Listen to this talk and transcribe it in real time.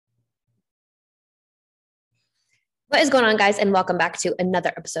What is going on, guys? And welcome back to another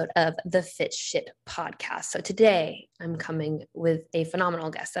episode of the Fit Shit podcast. So today I'm coming with a phenomenal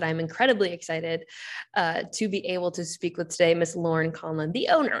guest that I'm incredibly excited to be able to speak with today, Miss Lauren Conlon, the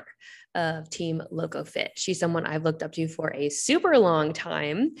owner of Team Loco Fit. She's someone I've looked up to for a super long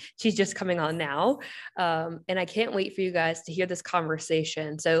time. She's just coming on now. And I can't wait for you guys to hear this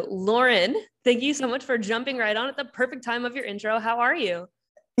conversation. So Lauren, thank you so much for jumping right on at the perfect time of your intro. How are you?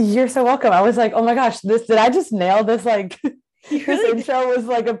 You're so welcome. I was like, oh my gosh, did I just nail this? Like You this really intro was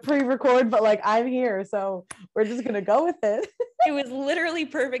like a pre-record, but like I'm here. So we're just gonna go with it. It was literally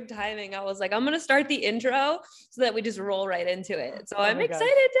perfect timing. I was like, I'm going to start the intro so that we just roll right into it. So I'm excited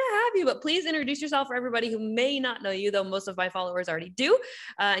to have you, but please introduce yourself for everybody who may not know you, though most of my followers already do,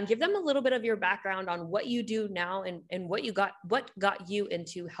 and give them a little bit of your background on what you do now and what got you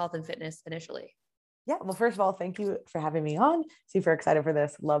into health and fitness initially. Yeah. Well, first of all, thank you for having me on. Super excited for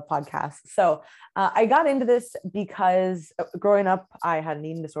this. Love podcasts. So I got into this because growing up, I had an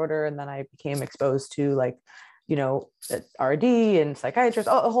eating disorder, and then I became exposed to RD and psychiatrists,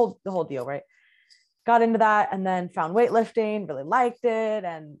 the whole deal, right? Got into that and then found weightlifting, really liked it.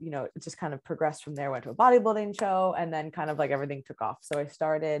 And, it just kind of progressed from there, went to a bodybuilding show, and then kind of like everything took off. So I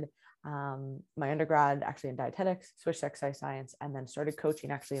started my undergrad actually in dietetics, switched to exercise science, and then started coaching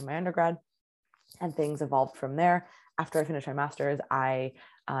actually in my undergrad. And things evolved from there. After I finished my master's, I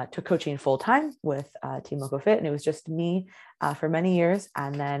took coaching full time with Team Loco Fit, and it was just me for many years.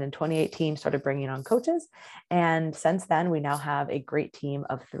 And then in 2018, started bringing on coaches. And since then, we now have a great team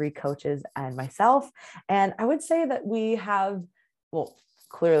of 3 coaches and myself. And I would say that we have,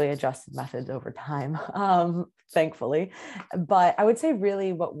 clearly adjusted methods over time, thankfully. But I would say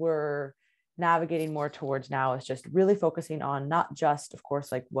really what we're navigating more towards now is just really focusing on not just, of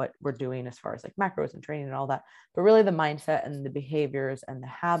course, like what we're doing as far as like macros and training and all that, but really the mindset and the behaviors and the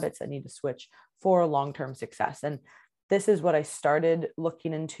habits that need to switch for long-term success. And this is what I started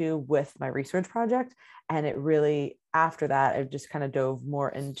looking into with my research project. And it really, after that, I just kind of dove more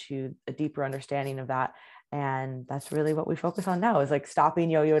into a deeper understanding of that. And that's really what we focus on now, is like stopping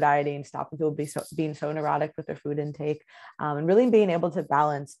yo-yo dieting, stopping people being so neurotic with their food intake, and really being able to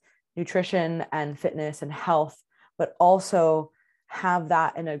balance nutrition and fitness and health, but also have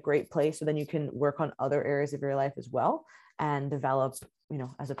that in a great place. So then you can work on other areas of your life as well and develop,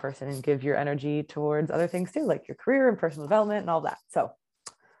 as a person, and give your energy towards other things too, like your career and personal development and all that. So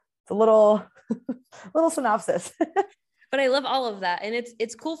it's a little synopsis. But I love all of that. And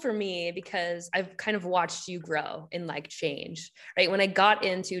it's cool for me because I've kind of watched you grow and like change, right? When I got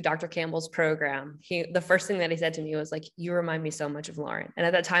into Dr. Campbell's program, the first thing that he said to me was like, you remind me so much of Lauren. And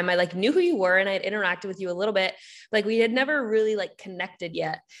at that time I like knew who you were and I had interacted with you a little bit, like we had never really like connected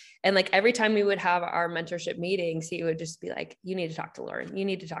yet. And like every time we would have our mentorship meetings, he would just be like, you need to talk to Lauren. You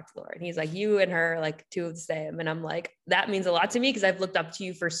need to talk to Lauren. He's like, you and her, like two of the same. And I'm like, that means a lot to me because I've looked up to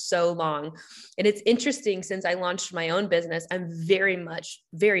you for so long. And it's interesting, since I launched my own business, I'm very,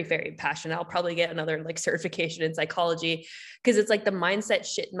 very passionate. I'll probably get another like certification in psychology because it's like the mindset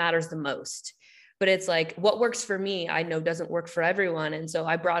shit matters the most. But it's like what works for me, I know doesn't work for everyone. And so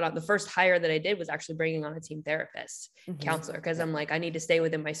I brought on, the first hire that I did was actually bringing on a team therapist, counselor, because I'm like, I need to stay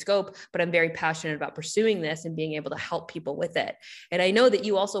within my scope, but I'm very passionate about pursuing this and being able to help people with it. And I know that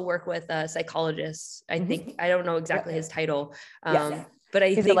you also work with a psychologist. I think, I don't know exactly his title, but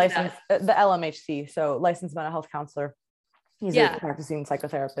I think the LMHC, so licensed mental health counselor. He's a practicing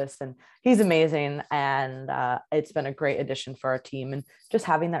psychotherapist, and he's amazing. And it's been a great addition for our team, and just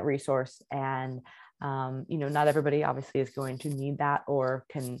having that resource. And, not everybody obviously is going to need that or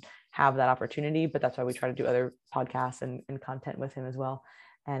can have that opportunity, but that's why we try to do other podcasts and content with him as well.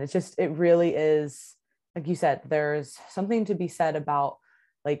 And it really is, like you said, there's something to be said about,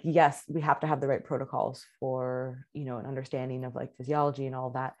 like, yes, we have to have the right protocols for, an understanding of like physiology and all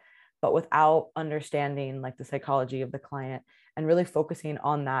that, but without understanding like the psychology of the client and really focusing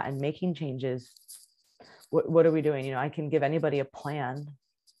on that and making changes, what are we doing? I can give anybody a plan,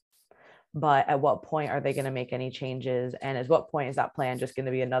 but at what point are they going to make any changes? And at what point is that plan just going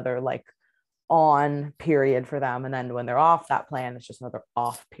to be another like on period for them? And then when they're off that plan, it's just another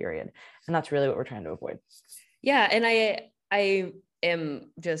off period. And that's really what we're trying to avoid. Yeah. And I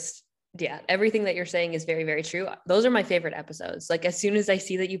am just, everything that you're saying is very, very true. Those are my favorite episodes. Like as soon as I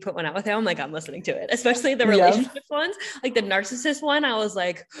see that you put one out with him, I'm like, I'm listening to it, especially the relationship ones, like the narcissist one. I was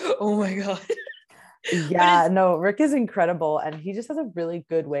like, oh my God. Yeah, no, Rick is incredible. And he just has a really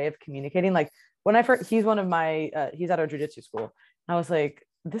good way of communicating. Like when he's one of my, he's at our jujitsu school. I was like,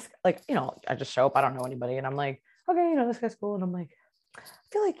 I just show up, I don't know anybody. And I'm like, okay, this guy's cool. And I'm like, I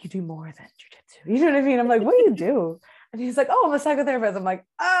feel like you do more than jujitsu. You know what I mean? I'm like, what do you do? And he's like, oh, I'm a psychotherapist. I'm like,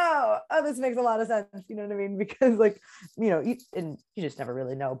 oh, this makes a lot of sense. You know what I mean? Because like, you just never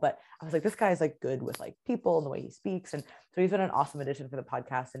really know. But I was like, this guy's like good with like people and the way he speaks. And so he's been an awesome addition for the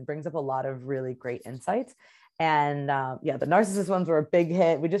podcast and brings up a lot of really great insights. And the narcissist ones were a big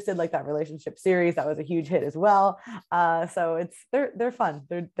hit. We just did like that relationship series. That was a huge hit as well. So they're fun.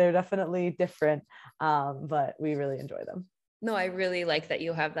 They're definitely different. But we really enjoy them. No, I really like that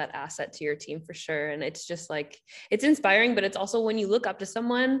you have that asset to your team for sure. And it's just like, it's inspiring, but it's also when you look up to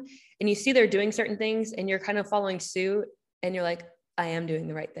someone and you see they're doing certain things and you're kind of following suit and you're like, I am doing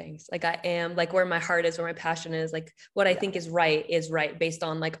the right things. Like I am like where my heart is, where my passion is, like what I think is right based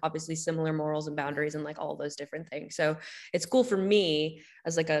on like obviously similar morals and boundaries and like all those different things. So it's cool for me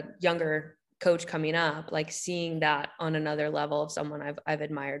as like a younger coach coming up, like seeing that on another level of someone I've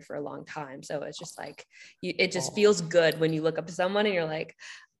admired for a long time. So it's just like, it just feels good when you look up to someone and you're like,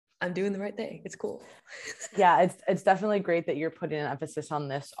 I'm doing the right thing. It's cool. Yeah, it's definitely great that you're putting an emphasis on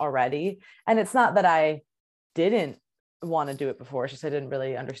this already. And it's not that I didn't want to do it before. It's just I didn't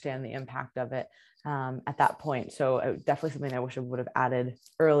really understand the impact of it at that point. So definitely something I wish I would have added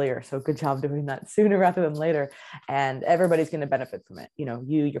earlier. So good job doing that sooner rather than later. And everybody's going to benefit from it.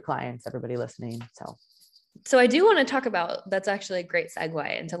 You, your clients, everybody listening. So I do want to talk about, that's actually a great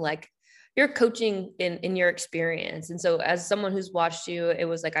segue into like your coaching in your experience. And so as someone who's watched you, it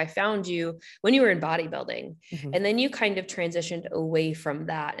was like, I found you when you were in bodybuilding and then you kind of transitioned away from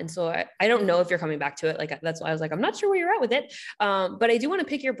that. And so I don't know if you're coming back to it. Like, that's why I was like, I'm not sure where you're at with it. But I do want to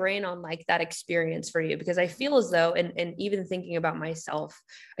pick your brain on like that experience for you, because I feel as though, and even thinking about myself,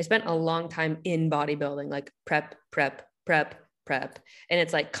 I spent a long time in bodybuilding, like prep. And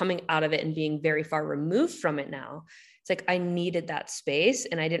it's like coming out of it and being very far removed from it now. It's like, I needed that space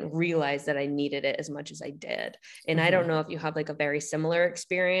and I didn't realize that I needed it as much as I did. And I don't know if you have like a very similar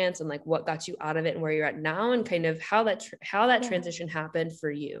experience and like what got you out of it and where you're at now and kind of how that transition happened for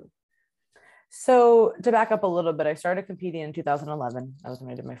you. So to back up a little bit, I started competing in 2011. That was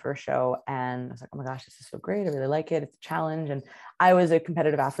when I did my first show. And I was like, oh my gosh, this is so great. I really like it. It's a challenge. And I was a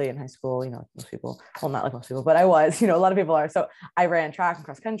competitive athlete in high school, most people, well, not like most people, but I was, a lot of people are. So I ran track and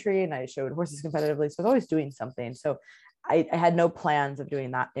cross country and I showed horses competitively. So I was always doing something. So I had no plans of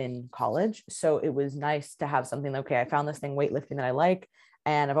doing that in college. So it was nice to have something like, okay, I found this thing, weightlifting, that I like.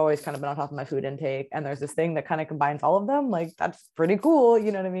 And I've always kind of been on top of my food intake. And there's this thing that kind of combines all of them. Like, that's pretty cool.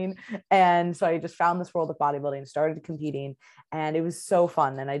 You know what I mean? And so I just found this world of bodybuilding, started competing, and it was so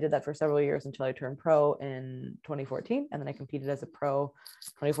fun. And I did that for several years until I turned pro in 2014. And then I competed as a pro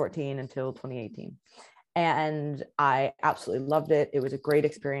 2014 until 2018. And I absolutely loved it. It was a great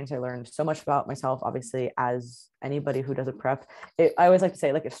experience. I learned so much about myself, obviously, as anybody who does a prep. I always like to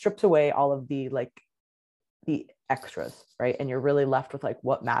say, like, it strips away all of the extras, right? And you're really left with like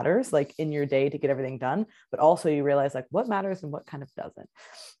what matters like in your day to get everything done, but also you realize like what matters and what kind of doesn't.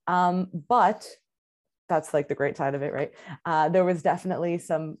 But that's like the great side of it, right? There was definitely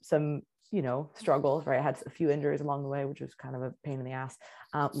some struggles, right? I had a few injuries along the way, which was kind of a pain in the ass.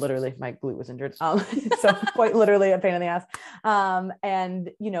 Literally my glute was injured. So quite literally a pain in the ass.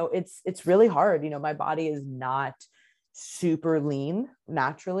 And it's really hard. My body is not super lean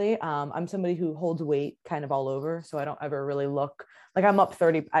naturally. I'm somebody who holds weight kind of all over. So I don't ever really look like I'm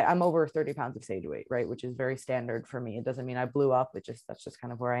I'm over 30 pounds of stage weight, right? Which is very standard for me. It doesn't mean I blew up. That's just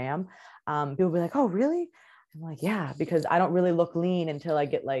kind of where I am. People be like, oh, really? I'm like, yeah, because I don't really look lean until I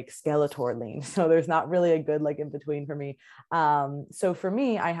get like Skeletor lean. So there's not really a good like in between for me. So for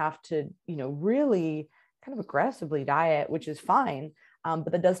me, I have to, really kind of aggressively diet, which is fine.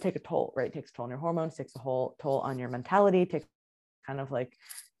 But that does take a toll, right? It takes a toll on your hormones, takes a whole toll on your mentality, takes kind of like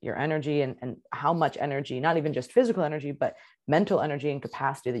your energy and how much energy, not even just physical energy, but mental energy and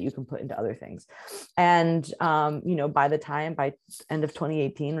capacity that you can put into other things. And, by end of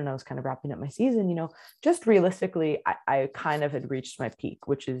 2018, when I was kind of wrapping up my season, just realistically, I kind of had reached my peak,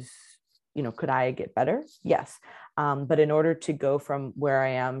 which is, could I get better? Yes. But in order to go from where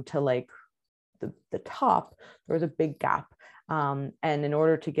I am to like the top, there was a big gap. And in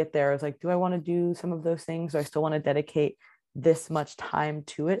order to get there, I was like, do I want to do some of those things? Do I still want to dedicate this much time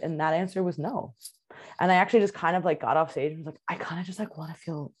to it? And that answer was no. And I actually just kind of like got off stage and was like, I kind of just like want to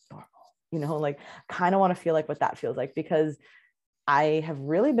feel normal, like kind of want to feel like what that feels like, because I have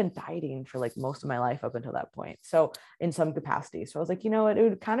really been dieting for like most of my life up until that point. So in some capacity. So I was like, it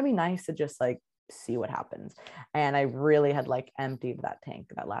would kind of be nice to just like see what happens. And I really had like emptied that tank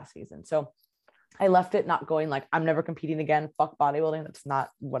that last season. So I left it not going like, I'm never competing again. Fuck bodybuilding. That's not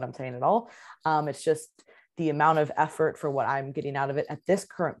what I'm saying at all. It's just the amount of effort for what I'm getting out of it at this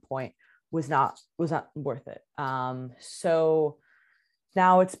current point was not worth it. So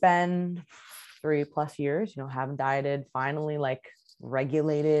now it's been 3+ years, haven't dieted, finally like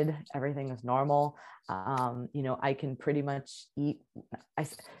regulated, everything is normal. I can pretty much eat.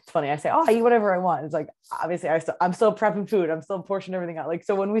 It's funny, I say, oh, I eat whatever I want. It's like, obviously I'm still prepping food. I'm still portioning everything out. Like,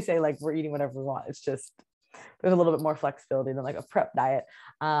 so when we say like we're eating whatever we want, it's just, there's a little bit more flexibility than like a prep diet.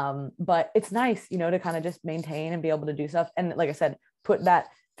 But it's nice, to kind of just maintain and be able to do stuff. And like I said, put that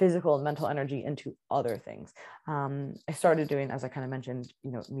physical and mental energy into other things. I started doing, as I kind of mentioned,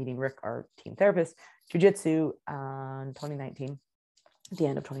 meeting Rick, our team therapist, jujitsu in 2019, at the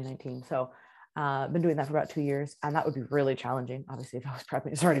end of 2019. So been doing that for about 2 years, and that would be really challenging. Obviously, if I was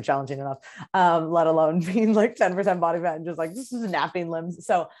prepping, it's already challenging enough, let alone being like 10% body fat and just like, this is napping limbs.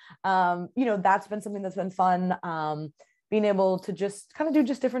 So, that's been something that's been fun. Being able to just kind of do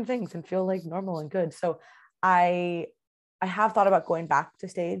just different things and feel like normal and good. So I have thought about going back to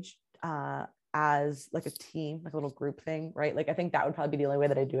stage as like a team, like a little group thing, right? Like, I think that would probably be the only way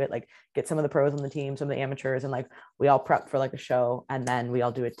that I do it. Like, get some of the pros on the team, some of the amateurs, and like we all prep for like a show and then we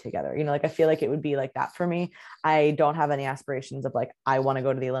all do it together. Like, I feel like it would be like that for me. I don't have any aspirations of like, I want to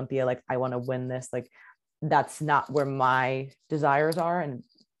go to the Olympia, like I want to win this. Like, that's not where my desires are and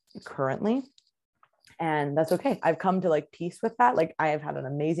currently. And that's okay. I've come to like peace with that. Like, I have had an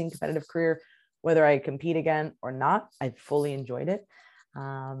amazing competitive career, whether I compete again or not. I fully enjoyed it.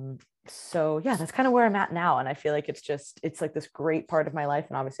 So yeah, that's kind of where I'm at now. And I feel like it's like this great part of my life.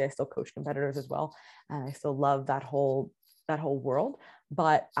 And obviously I still coach competitors as well. And I still love that whole world,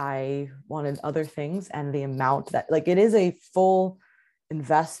 but I wanted other things. And the amount that, like, it is a full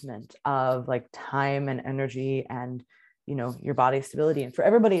investment of like time and energy and, your body stability. And for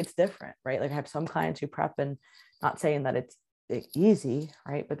everybody, it's different, right? Like, I have some clients who prep, and not saying that it's easy,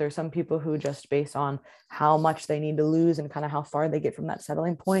 right? But there's some people who just, based on how much they need to lose and kind of how far they get from that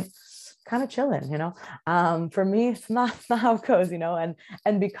settling point, kind of chilling, for me, it's not how it goes,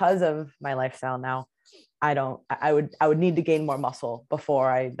 and because of my lifestyle now, I would need to gain more muscle before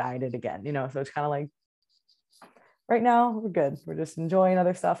I dieted again, so it's kind of like, right now we're good. We're just enjoying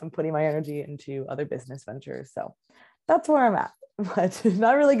other stuff and putting my energy into other business ventures. So that's where I'm at, but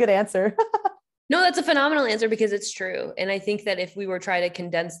not a really good answer. No, that's a phenomenal answer because it's true. And I think that if we were trying to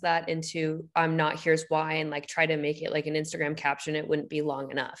condense that into I'm not, here's why, and like try to make it like an Instagram caption, it wouldn't be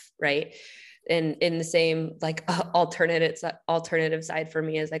long enough. Right. And in the same like alternative side for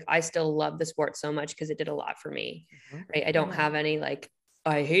me is like, I still love the sport so much because it did a lot for me. Mm-hmm. Right. I don't have any like,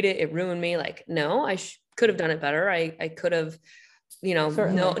 I hate it, it ruined me. Like, no, I could have done it better. I could have,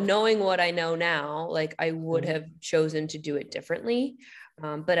 knowing what I know now, like I would have chosen to do it differently.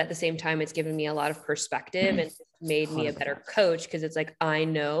 But at the same time, it's given me a lot of perspective and made me a better coach, because it's like, I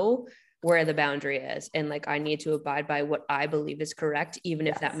know where the boundary is, and like, I need to abide by what I believe is correct, even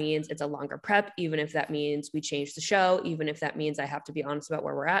if that means it's a longer prep, even if that means we change the show, even if that means I have to be honest about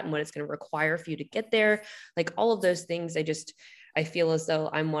where we're at and what it's going to require for you to get there. Like, all of those things, I feel as though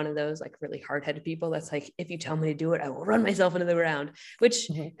I'm one of those like really hard-headed people that's like, if you tell me to do it, I will run myself into the ground, which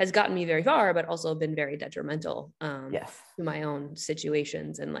has gotten me very far, but also been very detrimental to my own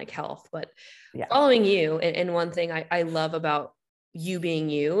situations and like health. But following you, and one thing I love about you being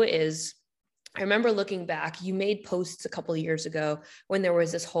you is, I remember looking back, you made posts a couple of years ago when there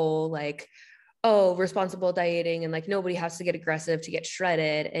was this whole like, oh, responsible dieting and like nobody has to get aggressive to get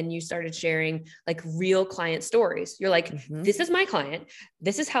shredded. And you started sharing like real client stories. You're like, this is my client.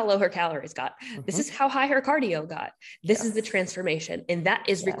 This is how low her calories got. This is how high her cardio got. This is the transformation. And that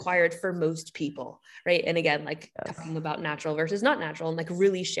is required for most people. Right. And again, like talking about natural versus not natural and like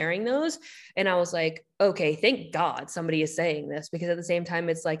really sharing those. And I was like, okay, thank God somebody is saying this, because at the same time,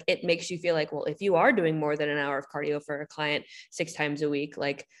 it's like, it makes you feel like, well, if you are doing more than an hour of cardio for a client 6 times a week,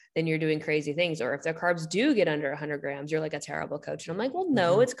 like then you're doing crazy things. Or if their carbs do get under 100 grams, you're like a terrible coach. And I'm like, well,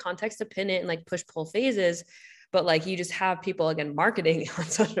 no, it's context dependent and like push pull phases. But like, you just have people, again, marketing on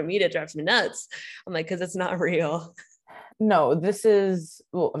social media drives me nuts. I'm like, cause it's not real. No, this is,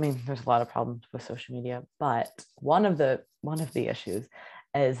 well, I mean, there's a lot of problems with social media, but one of the issues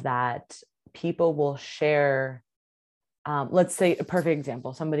is that people will share, let's say a perfect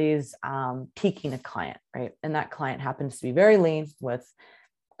example, somebody's peaking a client, right? And that client happens to be very lean with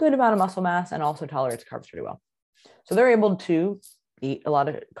good amount of muscle mass and also tolerates carbs pretty well. So they're able to eat a lot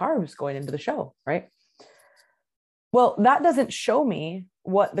of carbs going into the show, right? Well, that doesn't show me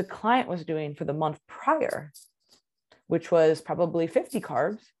what the client was doing for the month prior, which was probably 50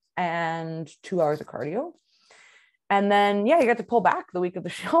 carbs and 2 hours of cardio. And then, you get to pull back the week of the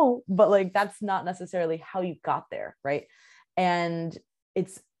show, but like, that's not necessarily how you got there. Right. And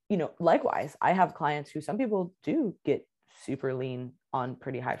it's, likewise, I have clients who, some people do get super lean on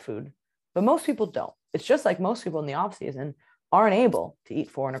pretty high food, but most people don't. It's just like most people in the off season aren't able to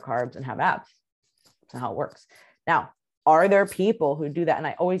eat 400 carbs and have abs. That's not how it works. Now, are there people who do that? And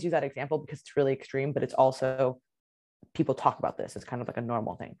I always use that example because it's really extreme, but it's also, people talk about this. It's kind of like a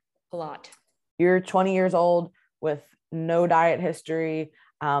normal thing. A lot. You're 20 years old with no diet history,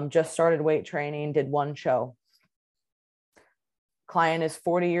 just started weight training, did one show. Client is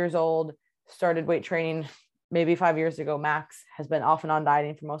 40 years old, started weight training maybe 5 years ago max, has been off and on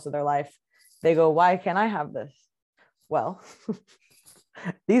dieting for most of their life. They go, why can't I have this? Well,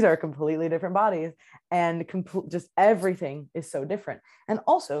 these are completely different bodies, and just everything is so different. And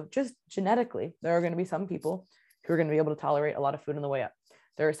also just genetically, there are going to be some people who are going to be able to tolerate a lot of food on the way up.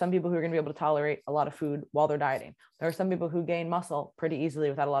 There are some people who are going to be able to tolerate a lot of food while they're dieting. There are some people who gain muscle pretty easily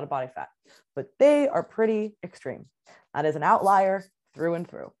without a lot of body fat, but they are pretty extreme. That is an outlier through and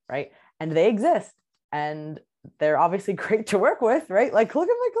through, right? And they exist, and they're obviously great to work with, right? Like, look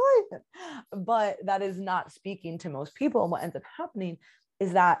at my client. But that is not speaking to most people. And what ends up happening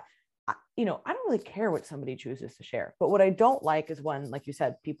is that, I don't really care what somebody chooses to share. But what I don't like is when, like you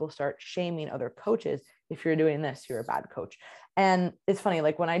said, people start shaming other coaches. If you're doing this, you're a bad coach. And it's funny,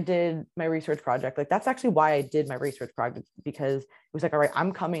 like when I did my research project, like that's actually why I did my research project, because it was like, all right,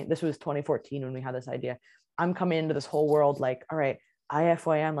 this was 2014 when we had this idea. I'm coming into this whole world like, all right,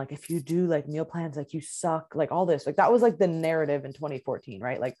 IFYM, like if you do like meal plans, like you suck, like all this, like that was like the narrative in 2014,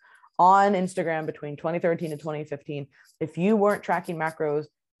 right? Like on Instagram between 2013 and 2015, if you weren't tracking macros,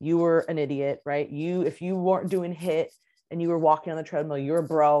 you were an idiot, right? If you weren't doing HIIT and you were walking on the treadmill, you're a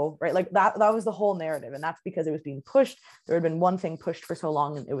bro, right? Like that was the whole narrative. And that's because it was being pushed. There had been one thing pushed for so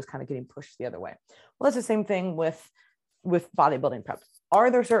long and it was kind of getting pushed the other way. Well, that's the same thing with bodybuilding prep.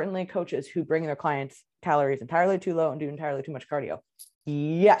 Are there certainly coaches who bring their clients calories entirely too low and do entirely too much cardio?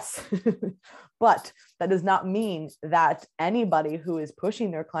 Yes. But that does not mean that anybody who is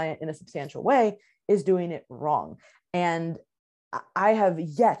pushing their client in a substantial way is doing it wrong. And I have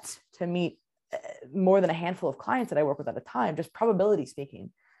yet to meet more than a handful of clients that I work with at a time, just probability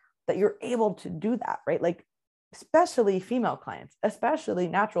speaking, that you're able to do that, right? Like, especially female clients, especially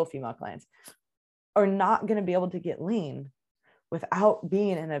natural female clients, are not going to be able to get lean without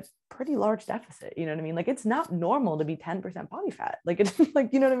being in a pretty large deficit. You know what I mean? Like, it's not normal to be 10% body fat. Like, it's like,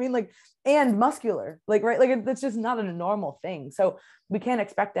 you know what I mean? Like, and muscular, like, right. Like, it's just not a normal thing. So we can't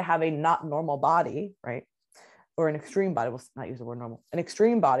expect to have a not normal body, right? Or an extreme body. We'll not use the word normal, an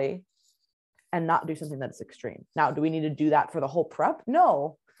extreme body, and not do something that's extreme. Now, do we need to do that for the whole prep?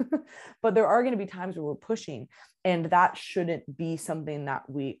 No, but there are going to be times where we're pushing, and that shouldn't be something that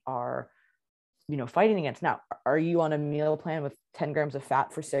we are, fighting against. Now, are you on a meal plan with 10 grams of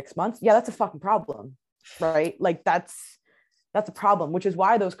fat for 6 months? Yeah, that's a fucking problem, right? Like that's a problem, which is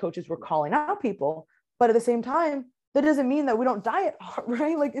why those coaches were calling out people. But at the same time, that doesn't mean that we don't diet,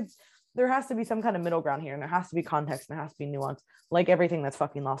 right? Like there has to be some kind of middle ground here, and there has to be context, and there has to be nuance, like everything that's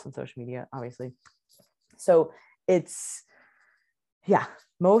fucking lost on social media, obviously. So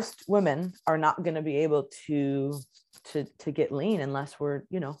most women are not going to be able to get lean unless we're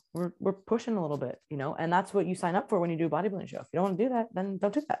pushing a little bit, and that's what you sign up for when you do a bodybuilding show. If you don't want to do that, then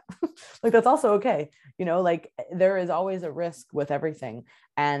don't do that. Like, that's also okay. Like, there is always a risk with everything,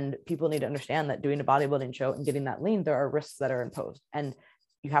 and people need to understand that doing a bodybuilding show and getting that lean, there are risks that are imposed, and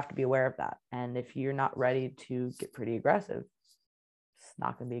you have to be aware of that. And if you're not ready to get pretty aggressive, it's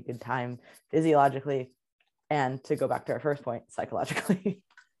not going to be a good time physiologically, and to go back to our first point, psychologically.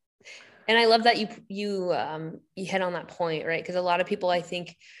 And I love that you hit on that point, right? Because a lot of people, I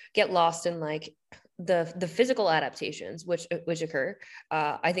think, get lost in like the physical adaptations which occur.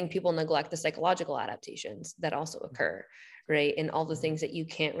 I think people neglect the psychological adaptations that also occur, right? And all the things that you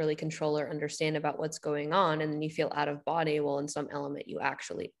can't really control or understand about what's going on, and then you feel out of body. Well, in some element you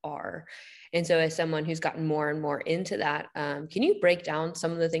actually are. And so as someone who's gotten more and more into that, can you break down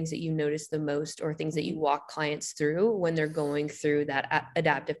some of the things that you notice the most, or things that you walk clients through when they're going through that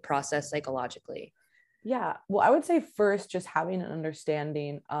adaptive process psychologically? Yeah, well, I would say first, just having an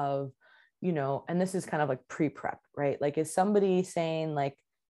understanding of, and this is kind of like pre-prep, right? Like, is somebody saying like,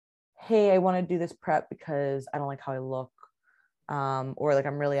 hey, I want to do this prep because I don't like how I look, or like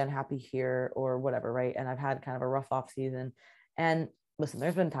I'm really unhappy here, or whatever, right? And I've had kind of a rough off season. And listen,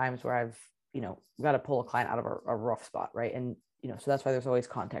 there's been times where I've got to pull a client out of a rough spot, right? And so that's why there's always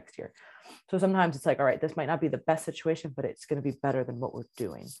context here. So sometimes it's like, all right, this might not be the best situation, but it's going to be better than what we're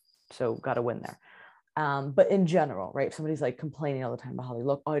doing, so got to win there. But in general, right, if somebody's like complaining all the time about how they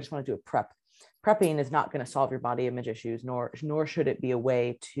look, oh, I just want to do a prep. Prepping is not going to solve your body image issues, nor should it be a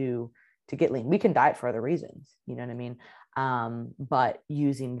way to get lean. We can diet for other reasons, you know what I mean? But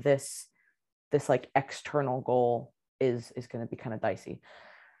using this like external goal is going to be kind of dicey.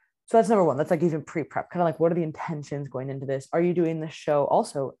 So that's number one. That's like even pre-prep, kind of like, what are the intentions going into this? Are you doing this show?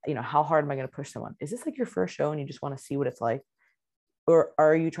 Also, you know, how hard am I going to push someone? Is this like your first show and you just want to see what it's like? Or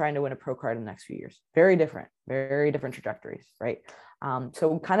are you trying to win a pro card in the next few years? Very different trajectories, right?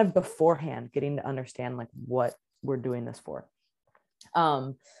 So kind of beforehand, getting to understand like what we're doing this for.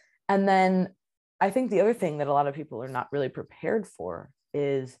 And then I think the other thing that a lot of people are not really prepared for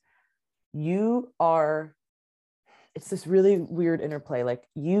is it's this really weird interplay. Like,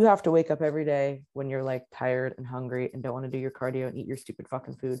 you have to wake up every day when you're like tired and hungry and don't want to do your cardio and eat your stupid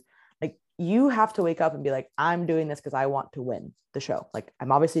fucking food. Like, you have to wake up and be like, I'm doing this because I want to win the show. Like,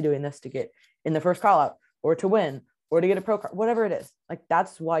 I'm obviously doing this to get in the first call out or to win or to get a pro card, whatever it is. Like,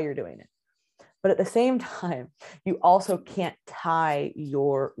 that's why you're doing it. But at the same time, you also can't tie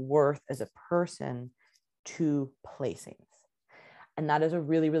your worth as a person to placings. And that is a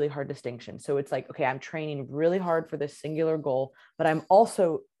really, really hard distinction. So it's like, okay, I'm training really hard for this singular goal, but I'm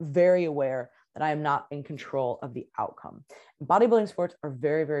also very aware that I am not in control of the outcome. Bodybuilding sports are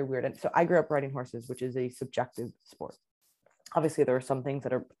very, very weird. And so I grew up riding horses, which is a subjective sport. Obviously, there are some things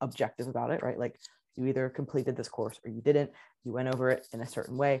that are objective about it, right? Like, you either completed this course or you didn't, you went over it in a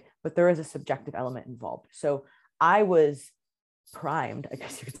certain way, but there is a subjective element involved. So I was primed, I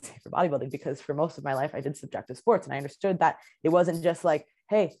guess you could say, for bodybuilding, because for most of my life I did subjective sports, and I understood that it wasn't just like,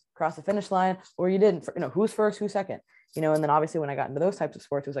 hey, cross the finish line or you didn't, you know, who's first, who's second, you know. And then obviously when I got into those types of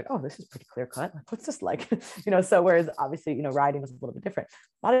sports, it was like, oh, this is pretty clear cut, like, what's this like? You know, so whereas obviously, you know, riding was a little bit different.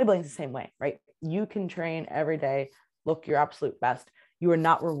 Bodybuilding is the same way, right? You can train every day, look your absolute best. You are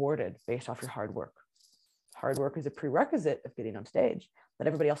not rewarded based off your hard work. Hard work is a prerequisite of getting on stage, but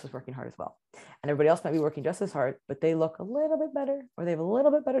everybody else is working hard as well. And everybody else might be working just as hard, but they look a little bit better, or they have a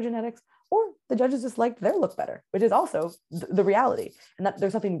little bit better genetics, or the judges just like their look better, which is also the reality. And that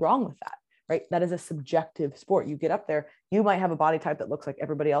there's nothing wrong with that, right? That is a subjective sport. You get up there, you might have a body type that looks like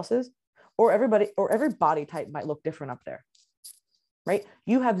everybody else's, or every body type might look different up there, right?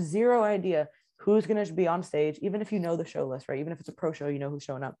 You have zero idea who's going to be on stage, even if you know the show list, right? Even if it's a pro show, you know who's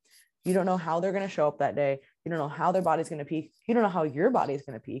showing up. You don't know how they're going to show up that day. You don't know how their body's going to peak. You don't know how your body is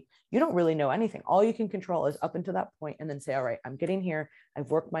going to peak. You don't really know anything. All you can control is up until that point and then say, all right, I'm getting here. I've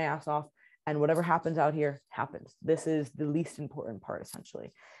worked my ass off, and whatever happens out here happens. This is the least important part,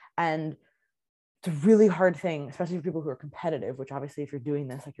 essentially. And it's a really hard thing, especially for people who are competitive, which obviously if you're doing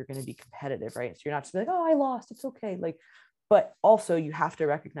this, like, you're going to be competitive, right? So you're not just like, oh, I lost, it's okay. Like, but also you have to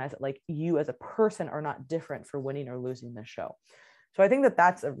recognize that, like, you as a person are not different for winning or losing this show. So I think that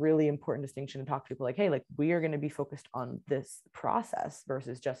that's a really important distinction to talk to people, like, hey, like, we are going to be focused on this process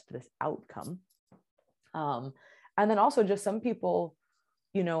versus just this outcome. And then also just some people,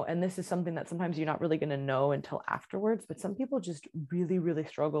 you know, and this is something that sometimes you're not really going to know until afterwards, but some people just really, really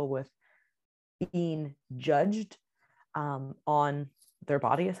struggle with being judged on their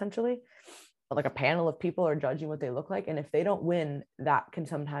body, essentially. Like, a panel of people are judging what they look like. And if they don't win, that can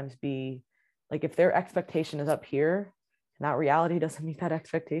sometimes be like, if their expectation is up here, that reality doesn't meet that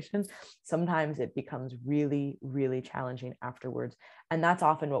expectation, sometimes it becomes really, really challenging afterwards. And that's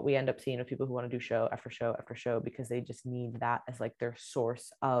often what we end up seeing with people who want to do show after show after show, because they just need that as like their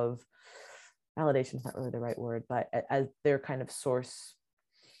source of validation. Is not really the right word, but as their kind of source.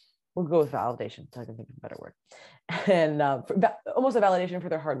 We'll go with validation, so I can think of a better word. And almost a validation for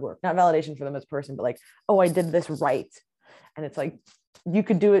their hard work, not validation for them as a person, but like, oh, I did this right. And it's like, you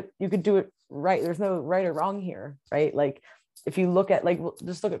could do it right. There's no right or wrong here, right? Like, if you look at, like,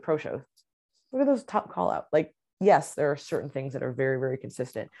 just look at pro shows, look at those top call out. Like, yes, there are certain things that are very, very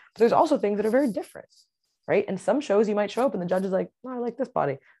consistent, but there's also things that are very different, right? And some shows you might show up and the judge is like, no, I like this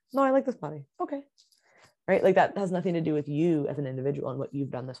body. No, I like this body. Okay. Right? Like, that has nothing to do with you as an individual and what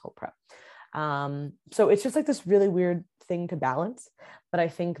you've done this whole prep. So it's just like this really weird thing to balance. But I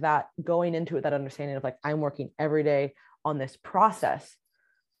think that going into it, that understanding of like, I'm working every day on this process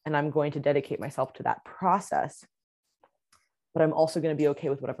and I'm going to dedicate myself to that process, but I'm also going to be okay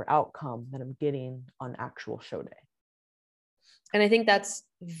with whatever outcome that I'm getting on actual show day. And I think that's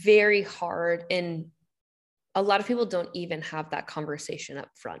very hard. And a lot of people don't even have that conversation up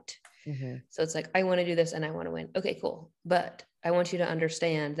front. Mm-hmm. So it's like, I want to do this and I want to win. Okay, cool. But I want you to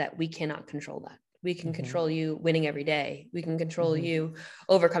understand that we cannot control that. We can control you winning every day. We can control you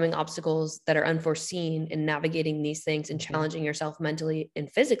overcoming obstacles that are unforeseen and navigating these things and challenging yourself mentally and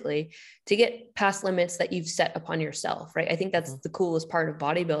physically to get past limits that you've set upon yourself, right? I think that's the coolest part of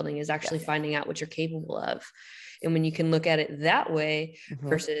bodybuilding, is actually finding out what you're capable of. And when you can look at it that way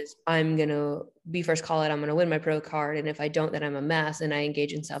versus I'm going to be first call out, I'm going to win my pro card. And if I don't, then I'm a mess. And I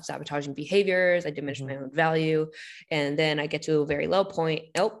engage in self-sabotaging behaviors. I diminish my own value. And then I get to a very low point.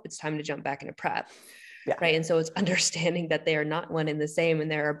 Nope, it's time to jump back into prep. Yeah. right? And so it's understanding that they are not one and the same, and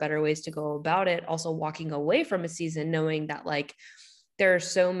there are better ways to go about it. Also walking away from a season, knowing that like there are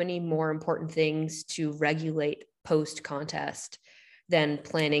so many more important things to regulate post contest than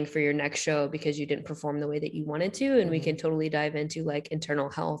planning for your next show because you didn't perform the way that you wanted to. And we can totally dive into like internal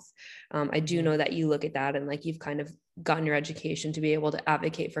health. I do know that you look at that and like you've kind of gotten your education to be able to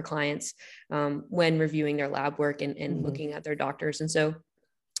advocate for clients when reviewing their lab work and looking at their doctors. And so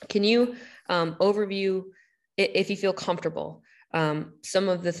can you overview, if you feel comfortable, some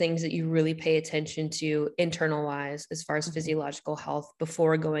of the things that you really pay attention to internalize as far as physiological health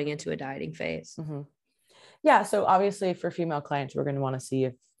before going into a dieting phase? Yeah. So obviously for female clients, we're going to want to see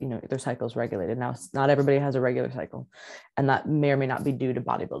if, you know, their cycle is regulated. Now, not everybody has a regular cycle, and that may or may not be due to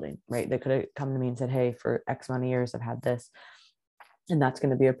bodybuilding, right? They could have come to me and said, hey, for X amount of years, I've had this. And that's going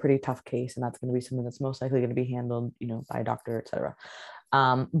to be a pretty tough case. And that's going to be something that's most likely going to be handled, you know, by a doctor, et cetera.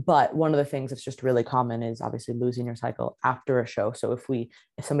 But one of the things that's just really common is obviously losing your cycle after a show. So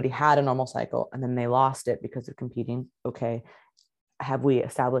if somebody had a normal cycle and then they lost it because of competing, okay, have we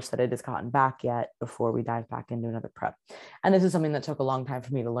established that it has gotten back yet before we dive back into another prep? And this is something that took a long time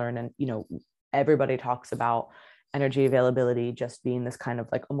for me to learn. And, you know, everybody talks about energy availability just being this kind of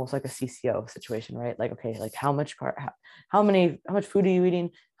like almost like a CCO situation, right? Like, okay, like how much food are you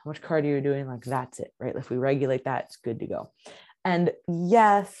eating? How much cardio are you doing? Like, that's it, right? If we regulate that, it's good to go. And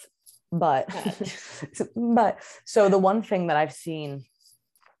yes, but so the one thing that I've seen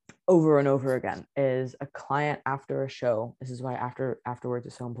over and over again is a client after a show. This is why afterwards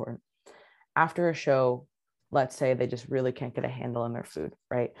is so important. After a show, let's say they just really can't get a handle on their food,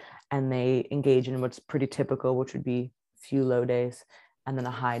 right? And they engage in what's pretty typical, which would be a few low days and then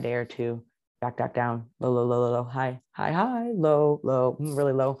a high day or two, back down, low, high, low,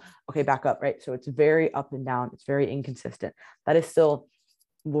 really low. Okay, back up, right? So it's very up and down. It's very inconsistent. That is still,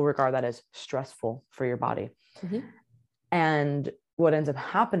 we'll regard that as stressful for your body. And what ends up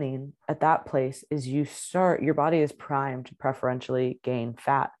happening at that place is your body is primed to preferentially gain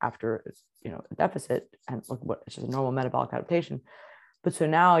fat after, you know, a deficit, and look, what it's just a normal metabolic adaptation. But so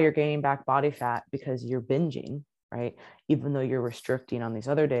now you're gaining back body fat because you're binging, right? Even though you're restricting on these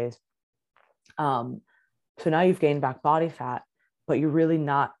other days. So now you've gained back body fat, but you're really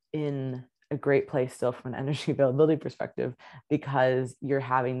not in a great place still from an energy availability perspective because you're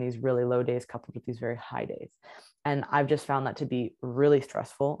having these really low days coupled with these very high days. And I've just found that to be really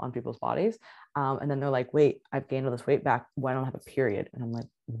stressful on people's bodies. And then they're like, wait, I've gained all this weight back. Why don't I have a period? And I'm like,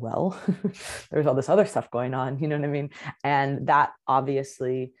 well, there's all this other stuff going on. You know what I mean? And that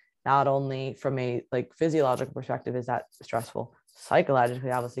obviously, not only from a like physiological perspective, is that stressful,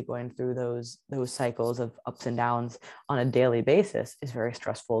 psychologically, obviously going through those cycles of ups and downs on a daily basis is very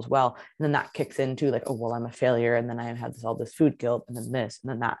stressful as well. And then that kicks into like, oh, well, I'm a failure. And then I had all this food guilt and then this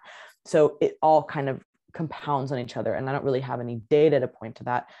and then that. So it all kind of compounds on each other. And I don't really have any data to point to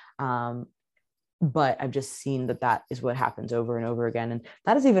that. But I've just seen that is what happens over and over again. And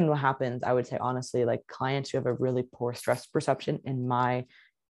that is even what happens, I would say, honestly, like clients who have a really poor stress perception, in my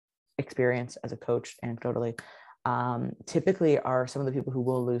experience as a coach, anecdotally, typically are some of the people who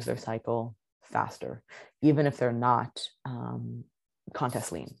will lose their cycle faster, even if they're not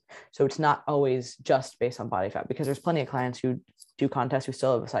contest lean. So it's not always just based on body fat, because there's plenty of clients who do contests who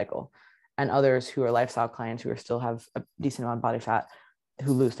still have a cycle, and others who are lifestyle clients who still have a decent amount of body fat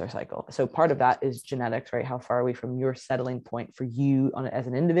who lose their cycle. So part of that is genetics, right? How far are we from your settling point for you as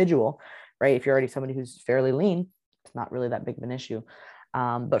an individual, right? If you're already somebody who's fairly lean, it's not really that big of an issue.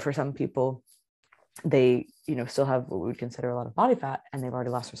 But for some people, they, still have what we would consider a lot of body fat, and they've already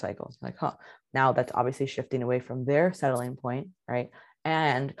lost their cycle. Like, now that's obviously shifting away from their settling point, right?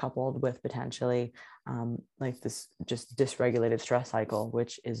 And coupled with potentially like this just dysregulated stress cycle,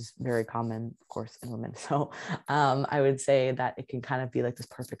 which is very common, of course, in women. So I would say that it can kind of be like this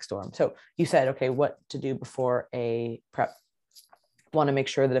perfect storm. So you said, okay, what to do before a prep? Want to make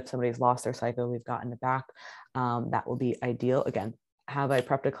sure that if somebody's lost their cycle, we've gotten it back. That will be ideal. Again, have I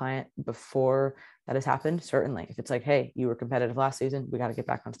prepped a client before that has happened? Certainly. If it's like, hey, you were competitive last season, we got to get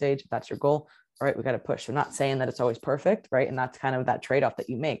back on stage. If that's your goal, all right, we got to push. So not saying that it's always perfect, right? And that's kind of that trade-off that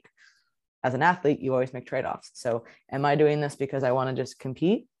you make. As an athlete, you always make trade-offs. So am I doing this because I want to just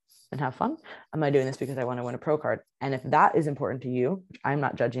compete and have fun? Am I doing this because I want to win a pro card? And if that is important to you, which I'm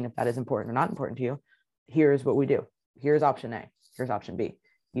not judging if that is important or not important to you, here's what we do. Here's option A. Here's option B.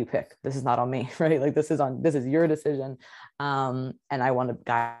 You pick. This is not on me, right? Like this is your decision. And I want to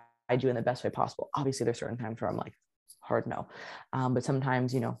guide you in the best way possible. Obviously there's certain times where I'm like, hard no. But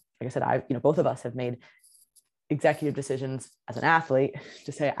sometimes, like I said, both of us have made executive decisions as an athlete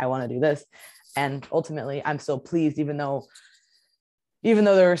to say, I want to do this. And ultimately I'm still pleased, even though even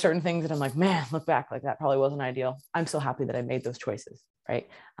though there were certain things that I'm like, man, look back, like that probably wasn't ideal. I'm still happy that I made those choices, right?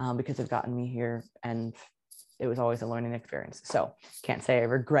 Because they've gotten me here, and it was always a learning experience. So can't say I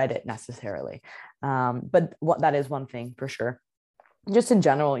regret it necessarily. But what that is one thing for sure. Just in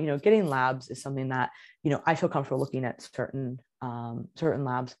general, getting labs is something that, I feel comfortable looking at certain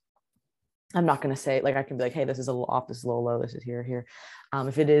labs. I'm not going to say, like, I can be like, hey, this is a little off, this is a little low, this is here.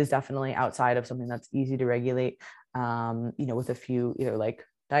 If it is definitely outside of something that's easy to regulate, with a few either like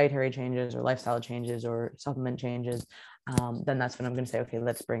dietary changes or lifestyle changes or supplement changes, then that's when I'm going to say, okay,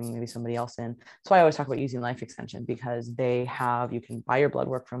 let's bring maybe somebody else in. So I always talk about using Life Extension, because you can buy your blood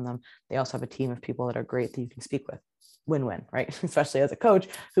work from them. They also have a team of people that are great that you can speak with. Win-win, right? Especially as a coach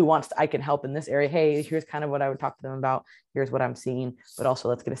who I can help in this area. Hey, here's kind of what I would talk to them about. Here's what I'm seeing, but also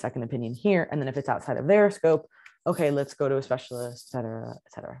let's get a second opinion here. And then if it's outside of their scope, okay, let's go to a specialist, et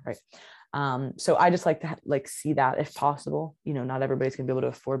cetera, right? So I just like to see that if possible. Not everybody's gonna be able to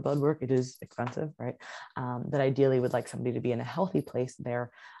afford blood work. It is expensive, right? That ideally would like somebody to be in a healthy place there,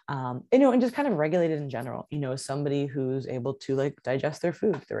 and just kind of regulated in general. Somebody who's able to like digest their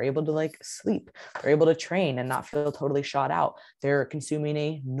food, they're able to like sleep, they're able to train and not feel totally shot out. They're consuming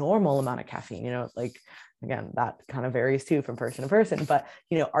a normal amount of caffeine. Again, that kind of varies too from person to person, but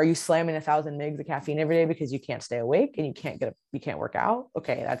are you slamming 1,000 mgs of caffeine every day because you can't stay awake and you can't work out?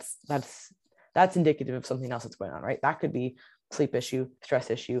 Okay, that's indicative of something else that's going on, right? That could be sleep issue,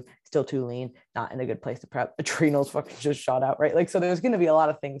 stress issue, still too lean, not in a good place to prep, adrenals fucking just shot out, right? Like, so there's going to be a lot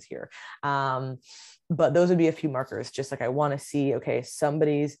of things here. But those would be a few markers. Just like I want to see, okay,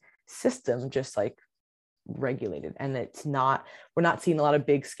 somebody's system just like regulated, and we're not seeing a lot of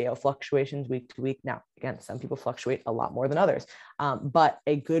big scale fluctuations week to week. Now, again, some people fluctuate a lot more than others, but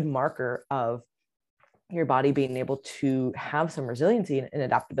a good marker of your body being able to have some resiliency and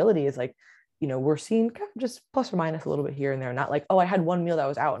adaptability is like, we're seeing kind of just plus or minus a little bit here and there. Not like, oh, I had one meal that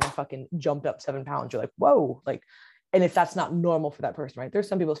was out and I fucking jumped up 7 pounds. You're like, whoa, like, and if that's not normal for that person, right? There's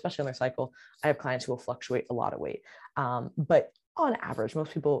some people, especially on their cycle, I have clients who will fluctuate a lot of weight, but on average,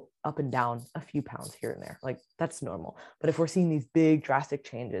 most people up and down a few pounds here and there, like that's normal. But if we're seeing these big drastic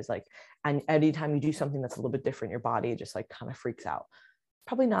changes, like, and anytime you do something that's a little bit different, your body just like kind of freaks out.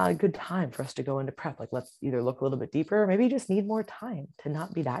 Probably not a good time for us to go into prep. Like, let's either look a little bit deeper, or maybe you just need more time to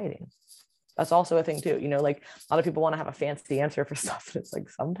not be dieting. That's also a thing too. Like a lot of people want to have a fancy answer for stuff. And it's like,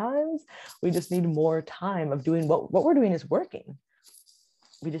 sometimes we just need more time of doing what we're doing is working.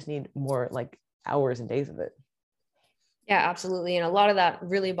 We just need more like hours and days of it. Yeah, absolutely. And a lot of that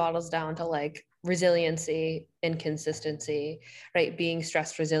really bottles down to like resiliency and consistency, right? Being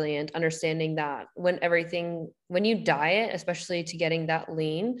stress resilient, understanding that when you diet, especially to getting that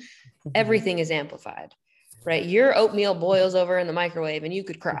lean, everything is amplified, right? Your oatmeal boils over in the microwave and you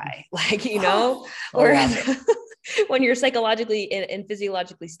could cry, like, when you're psychologically and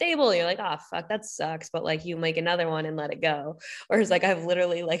physiologically stable, you're like, oh, fuck, that sucks. But like, you make another one and let it go. Whereas like, I've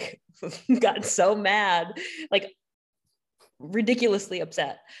literally like gotten so mad, like ridiculously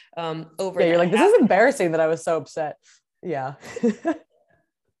upset over. Yeah, you're like, this is embarrassing that I was so upset. Yeah.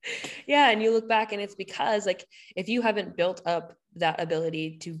 Yeah. And you look back and it's because like, if you haven't built up that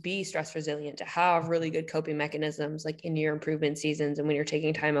ability to be stress resilient, to have really good coping mechanisms, like in your improvement seasons and when you're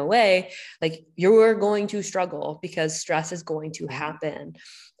taking time away, like you're going to struggle because stress is going to happen.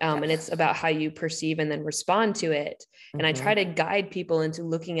 And it's about how you perceive and then respond to it. And I try to guide people into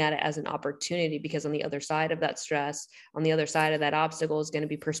looking at it as an opportunity, because on the other side of that stress, on the other side of that obstacle is going to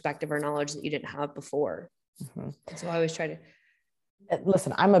be perspective or knowledge that you didn't have before. So I always try to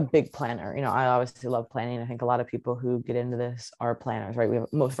listen, I'm a big planner. I obviously love planning. I think a lot of people who get into this are planners, right?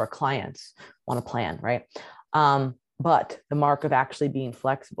 Most of our clients want to plan, right? But the mark of actually being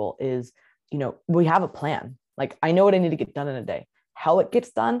flexible is, we have a plan. Like, I know what I need to get done in a day. How it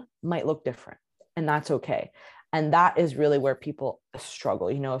gets done might look different, and that's okay. And that is really where people struggle.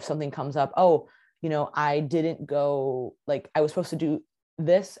 If something comes up, I didn't go, like, I was supposed to do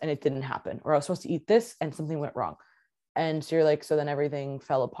this and it didn't happen, or I was supposed to eat this and something went wrong. And so you're like, so then everything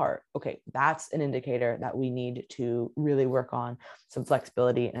fell apart. Okay, that's an indicator that we need to really work on some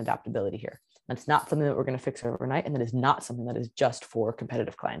flexibility and adaptability here. That's not something that we're going to fix overnight. And that is not something that is just for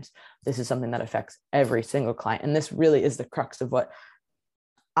competitive clients. This is something that affects every single client. And this really is the crux of what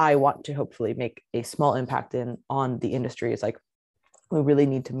I want to hopefully make a small impact on the industry. Is like, we really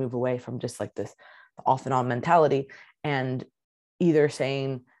need to move away from just like this off and on mentality, and either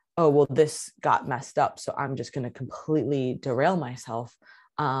saying, oh, well, this got messed up, so I'm just going to completely derail myself.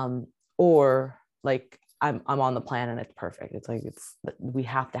 Or like, I'm on the plan and it's perfect. It's like, we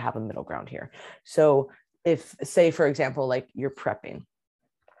have to have a middle ground here. So if, say, for example, like you're prepping,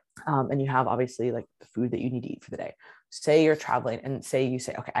 and you have obviously like the food that you need to eat for the day. say you're traveling and say you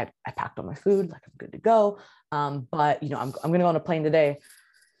say, okay, I packed all my food, like I'm good to go. But I'm going to go on a plane today.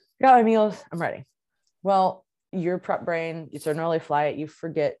 Got my meals, I'm ready. Well, your prep brain, it's an early flight, you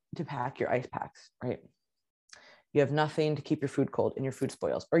forget to pack your ice packs, right? You have nothing to keep your food cold and your food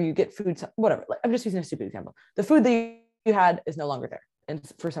spoils, or you get food, whatever. Like, I'm just using a stupid example. The food that you had is no longer there, and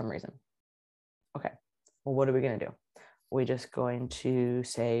for some reason. Okay, well, what are we going to do? We're just going to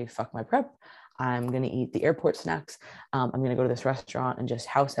say, fuck my prep. I'm going to eat the airport snacks. I'm going to go to this restaurant and just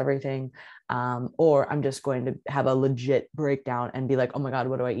house everything. Or I'm just going to have a legit breakdown and be like, oh my God,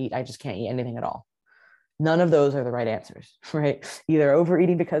 what do I eat? I just can't eat anything at all. None of those are the right answers, right? Either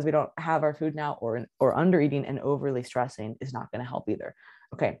overeating because we don't have our food now, or undereating and overly stressing is not going to help either.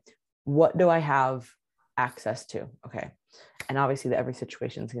 Okay, what do I have access to? Okay, and obviously every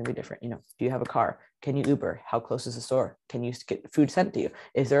situation is going to be different. Do you have a car? Can you Uber? How close is the store? Can you get food sent to you?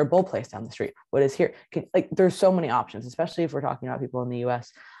 Is there a bowl place down the street? What is here? There's so many options, especially if we're talking about people in the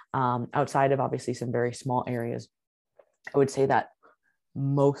US, outside of obviously some very small areas. I would say that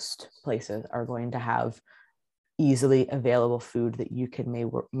most places are going to have easily available food that you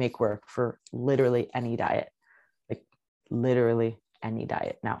can make work for literally any diet, like literally any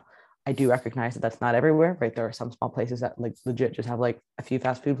diet. Now, I do recognize that that's not everywhere, right? There are some small places that like legit just have like a few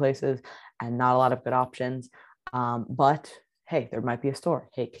fast food places and not a lot of good options. But hey, there might be a store.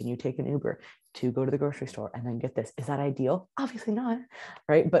 Hey, can you take an Uber to go to the grocery store and then get this? Is that ideal? Obviously not,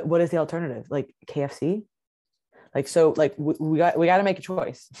 right? But what is the alternative? Like KFC? We got to make a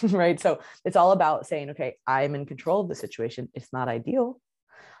choice, right? So it's all about saying, okay, I'm in control of the situation. It's not ideal,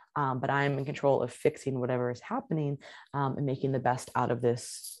 but I'm in control of fixing whatever is happening, and making the best out of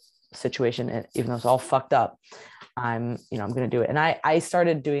this situation. And even though it's all fucked up, I'm going to do it. And I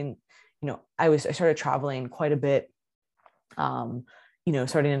started doing, I started traveling quite a bit, starting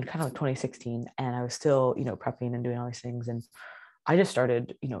in kind of like 2016, and I was still, prepping and doing all these things. And I just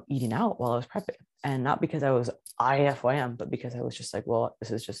started, eating out while I was prepping, and not because I was IFYM, but because I was just like, well, this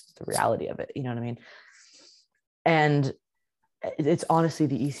is just the reality of it. You know what I mean? And it's honestly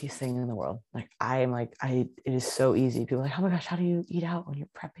the easiest thing in the world. Like it is so easy. People are like, oh my gosh, how do you eat out when you're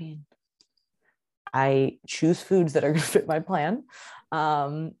prepping? I choose foods that are going to fit my plan,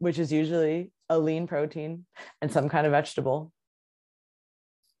 which is usually a lean protein and some kind of vegetable.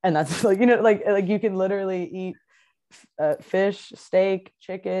 And that's like, like you can literally eat fish, steak,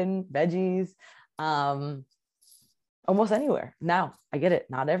 chicken, veggies, almost anywhere. Now, I get it,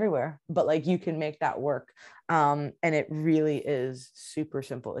 not everywhere, but like you can make that work. And it really is super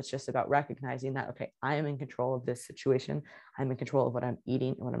simple. It's just about recognizing that, okay, I am in control of this situation. I'm in control of what I'm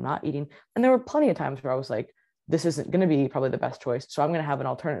eating and what I'm not eating. And there were plenty of times where I was like, this isn't going to be probably the best choice, so I'm going to have an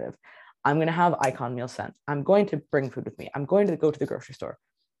alternative. I'm going to have Icon meal sent. I'm going to bring food with me. I'm going to go to the grocery store,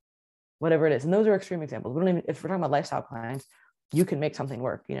 whatever it is. And those are extreme examples. If we're talking about lifestyle clients, you can make something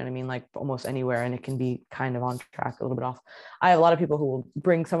work, you know what I mean? Like almost anywhere, and it can be kind of on track, a little bit off. I have a lot of people who will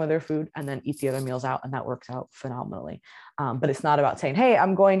bring some of their food and then eat the other meals out, and that works out phenomenally. But it's not about saying, hey,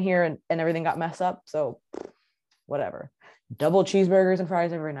 I'm going here and everything got messed up, so whatever. Double cheeseburgers and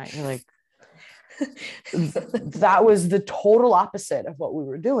fries every night. You're like, that was the total opposite of what we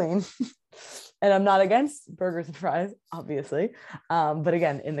were doing. And I'm not against burgers and fries, obviously. But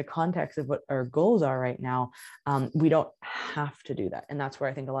again, in the context of what our goals are right now, we don't have to do that. And that's where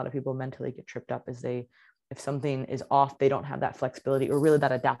I think a lot of people mentally get tripped up, is if something is off, they don't have that flexibility or really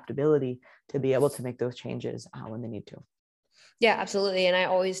that adaptability to be able to make those changes when they need to. Yeah, absolutely. And I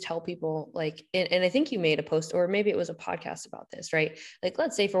always tell people like, and I think you made a post, or maybe it was a podcast about this, right? Like,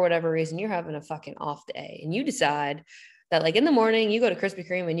 let's say for whatever reason, you're having a fucking off day and you decide that like in the morning you go to Krispy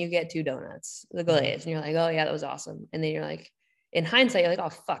Kreme and you get 2 donuts, the Glazed, and you're like, oh yeah, that was awesome. And then you're like, in hindsight, you're like, oh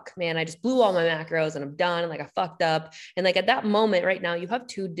fuck, man, I just blew all my macros and I'm done. Like I fucked up. And like at that moment right now, you have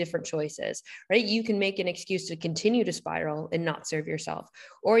 2 different choices, right? You can make an excuse to continue to spiral and not serve yourself.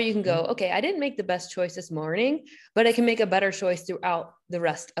 Or you can go, okay, I didn't make the best choice this morning, but I can make a better choice throughout the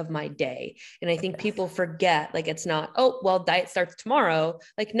rest of my day. And I think people forget, like, it's not, oh, well, diet starts tomorrow.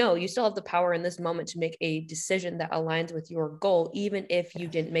 Like, no, you still have the power in this moment to make a decision that aligns with your goal, even if you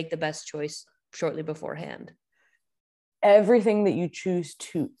didn't make the best choice shortly beforehand. Everything that you choose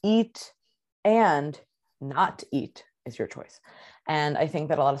to eat and not eat is your choice. And I think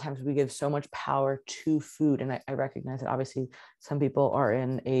that a lot of times we give so much power to food. And I recognize that obviously some people are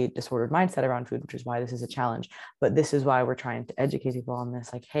in a disordered mindset around food, which is why this is a challenge. But this is why we're trying to educate people on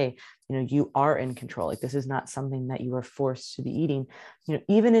this. Like, hey, you are in control. Like this is not something that you are forced to be eating.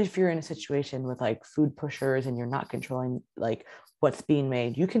 Even if you're in a situation with like food pushers and you're not controlling like what's being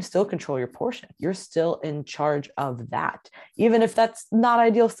made, you can still control your portion. You're still in charge of that, even if that's not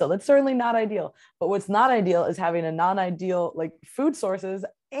ideal. Still, that's certainly not ideal. But what's not ideal is having a non-ideal like food sources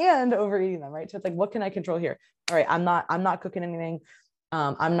and overeating them, right? So it's like, what can I control here? All right, I'm not cooking anything.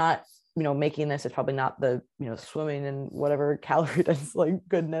 I'm not, making this. It's probably not the, swimming and whatever calorie dense like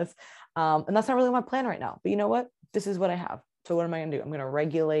goodness. And that's not really my plan right now. But you know what? This is what I have. So what am I going to do? I'm going to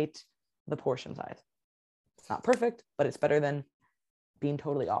regulate the portion size. It's not perfect, but it's better than being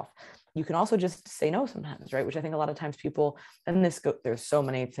totally off. You can also just say no sometimes, right? Which I think a lot of times people, and there's so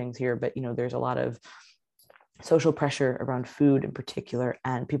many things here, but there's a lot of social pressure around food in particular,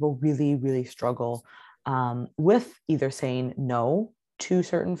 and people really, really struggle with either saying no to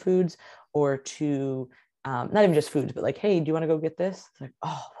certain foods or to not even just foods, but like, hey, do you want to go get this? It's like,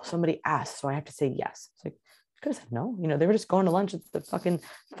 oh, well, somebody asked, so I have to say yes. It's like, could have said no. They were just going to lunch at the fucking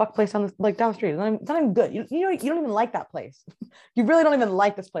fuck place on the like down the street. It's not even good. You don't even like that place. You really don't even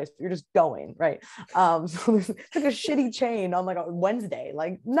like this place, but you're just going, right? So it's like a shitty chain on like a Wednesday.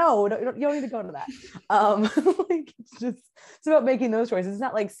 Like, no, you don't need to go to that. Like it's about making those choices. It's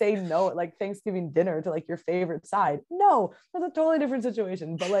not like saying no at like Thanksgiving dinner to like your favorite side. No, that's a totally different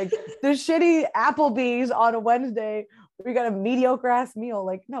situation. But like the shitty Applebee's on a Wednesday, we got a mediocre ass meal.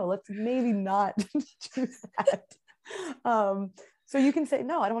 Like, no, let's maybe not do that. So you can say,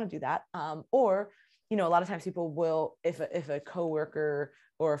 no, I don't want to do that. Or, a lot of times people will, if a coworker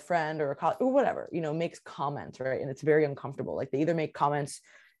or a friend or a colleague or whatever, makes comments, right? And it's very uncomfortable. Like they either make comments,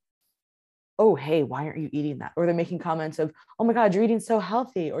 oh, hey, why aren't you eating that? Or they're making comments of, oh my God, you're eating so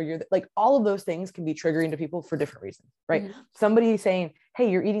healthy. Or you're like, all of those things can be triggering to people for different reasons, right? Mm-hmm. Somebody saying, hey,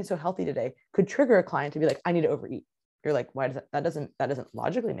 you're eating so healthy today could trigger a client to be like, I need to overeat. You're like, why does that doesn't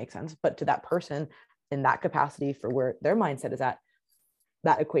logically make sense. But to that person in that capacity for where their mindset is at,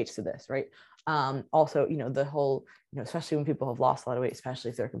 that equates to this, right? Also, the whole, especially when people have lost a lot of weight, especially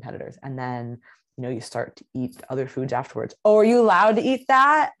if they're competitors, and then, you start to eat other foods afterwards. Oh, are you allowed to eat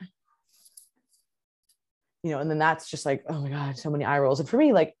that? And then that's just like, oh my God, so many eye rolls. And for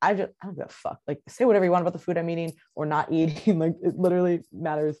me, like, I don't give a fuck. Like, say whatever you want about the food I'm eating or not eating. Like, it literally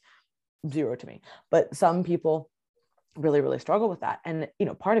matters zero to me. But some people really, really struggle with that. And,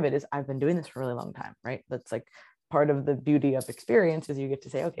 part of it is I've been doing this for a really long time, right? That's like part of the beauty of experience is you get to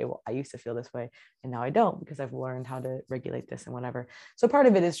say, okay, well, I used to feel this way and now I don't because I've learned how to regulate this and whatever. So part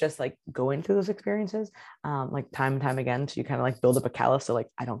of it is just like going through those experiences, like time and time again. So you kind of like build up a callus. So like,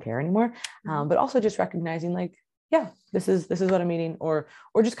 I don't care anymore. But also just recognizing like, yeah, this is what I'm eating, or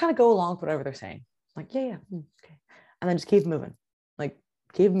just kind of go along with whatever they're saying. Like, yeah, okay. And then just keep moving, like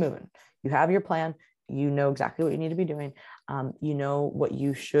keep moving. You have your plan. You know exactly what you need to be doing. You know what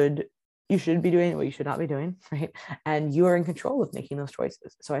you should be doing, what you should not be doing, right? And you are in control of making those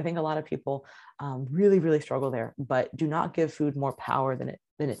choices. So I think a lot of people really, really struggle there, but do not give food more power than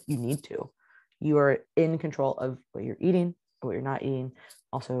you need to. You are in control of what you're eating, what you're not eating,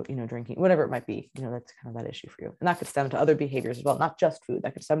 also, drinking, whatever it might be, that's kind of that issue for you. And that could stem to other behaviors as well, not just food.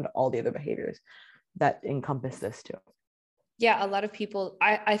 That could stem to all the other behaviors that encompass this too. Yeah, a lot of people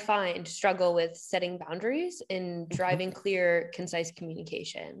I find struggle with setting boundaries and driving clear, concise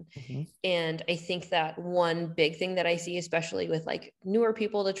communication. Mm-hmm. And I think that one big thing that I see, especially with like newer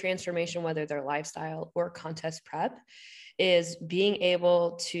people to transformation, whether they're lifestyle or contest prep, is being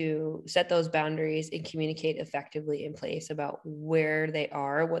able to set those boundaries and communicate effectively in place about where they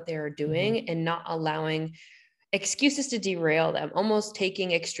are, what they are doing, and not allowing excuses to derail them, almost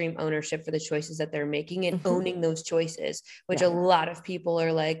taking extreme ownership for the choices that they're making and owning those choices, which a lot of people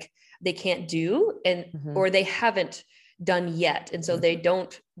are like, they can't do, and or they haven't done yet. And so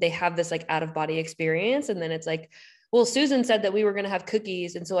they have this like out of body experience. And then it's like, well, Susan said that we were going to have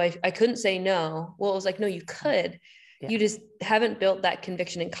cookies. And so I couldn't say no. Well, it was like, no, you could. You just haven't built that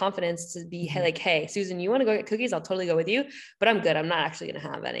conviction and confidence to be like, hey, Susan, you want to go get cookies? I'll totally go with you, but I'm good. I'm not actually going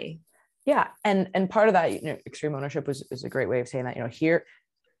to have any. Yeah. And part of that, extreme ownership is a great way of saying that,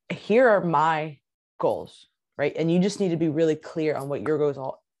 here are my goals, right? And you just need to be really clear on what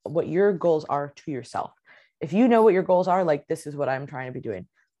your goals are to yourself. If you know what your goals are, like, this is what I'm trying to be doing,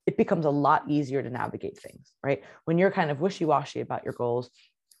 it becomes a lot easier to navigate things, right? When you're kind of wishy-washy about your goals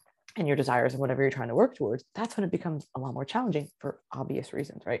and your desires and whatever you're trying to work towards, that's when it becomes a lot more challenging for obvious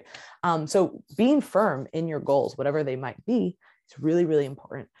reasons, right? So being firm in your goals, whatever they might be, is really, really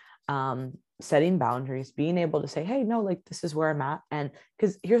important. Setting boundaries, being able to say, hey, no, like, this is where I'm at. And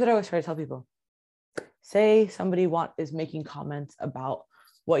because here's what I always try to tell people: say somebody is making comments about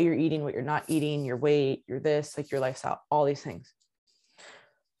what you're eating, what you're not eating, your weight, your this, like your lifestyle, all these things.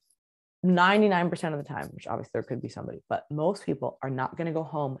 99% of the time, which obviously there could be somebody, but most people are not going to go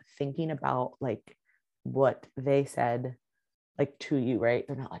home thinking about like what they said like to you, right?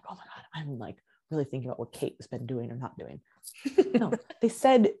 They're not like, oh my God, I'm like really thinking about what Kate has been doing or not doing. No, they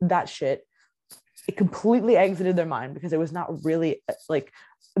said that shit. It completely exited their mind because it was not really like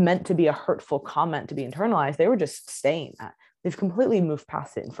meant to be a hurtful comment to be internalized. They were just saying that. They've completely moved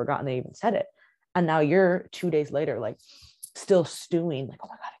past it and forgotten they even said it. And now you're 2 days later, like still stewing, like, oh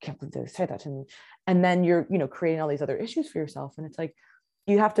my God, I can't believe they said that to me. And then you're, creating all these other issues for yourself. And it's like,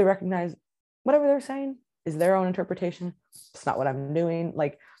 you have to recognize whatever they're saying is their own interpretation. It's not what I'm doing.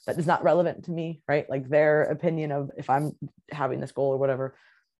 Like, that is not relevant to me, right? Like their opinion of if I'm having this goal or whatever,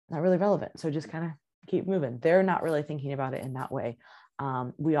 not really relevant. So just kind of keep moving. They're not really thinking about it in that way.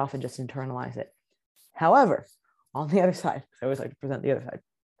 We often just internalize it. However, on the other side, I always like to present the other side.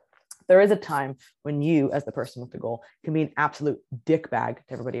 There is a time when you, as the person with the goal, can be an absolute dickbag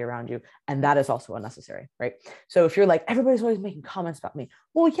to everybody around you. And that is also unnecessary, right? So if you're like, everybody's always making comments about me.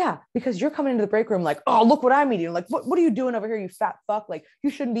 Well, yeah, because you're coming into the break room like, oh, look what I'm eating. Like, what are you doing over here, you fat fuck? Like, you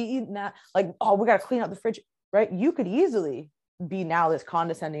shouldn't be eating that. Like, oh, we got to clean out the fridge, right? You could easily be now this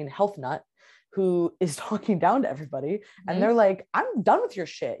condescending health nut who is talking down to everybody, and they're like, I'm done with your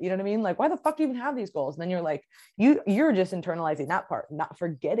shit. You know what I mean? Like, why the fuck do you even have these goals? And then you're like, you're just internalizing that part, not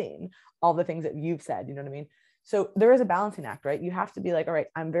forgetting all the things that you've said. You know what I mean? So there is a balancing act, right? You have to be like, all right,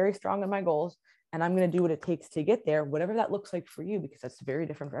 I'm very strong on my goals and I'm going to do what it takes to get there, whatever that looks like for you, because that's very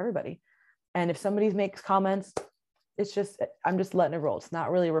different for everybody. And if somebody makes comments, it's just, I'm just letting it roll. It's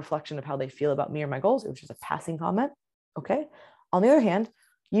not really a reflection of how they feel about me or my goals. It was just a passing comment. Okay. On the other hand,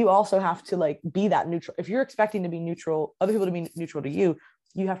 you also have to like be that neutral. If you're expecting to be neutral, other people to be neutral to you,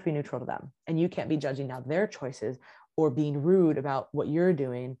 you have to be neutral to them. And you can't be judging now their choices or being rude about what you're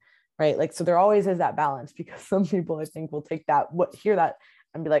doing, right? Like, so there always is that balance, because some people I think will take that, hear that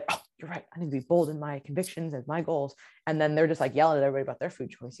and be like, oh, you're right, I need to be bold in my convictions and my goals. And then they're just like yelling at everybody about their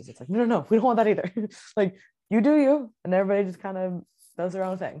food choices. It's like, no, we don't want that either. Like, you do you, and everybody just kind of does their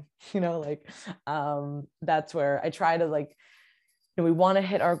own thing, that's where I try to like, we want to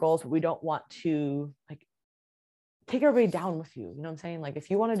hit our goals, but we don't want to like take everybody down with you. You know what I'm saying? Like,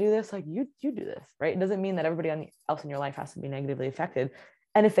 if you want to do this, like you do this, right? It doesn't mean that everybody else in your life has to be negatively affected.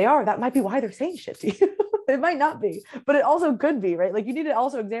 And if they are, that might be why they're saying shit to you. It might not be, but it also could be, right? Like, you need to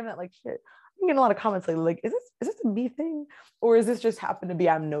also examine that, like, shit, I'm getting a lot of comments lately, like, is this a me thing? Or is this just happen to be,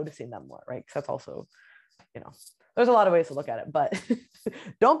 I'm noticing them more, right? Because that's also, there's a lot of ways to look at it, but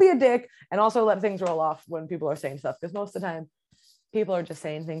don't be a dick, and also let things roll off when people are saying stuff. Because most of the time, people are just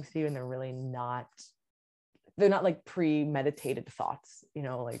saying things to you and they're really not, they're not like premeditated thoughts,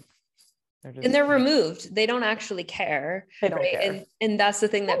 like they're removed. They don't actually care. They don't care. And that's the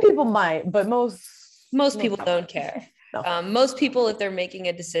thing, that people might, but most people don't care. No. Most people, if they're making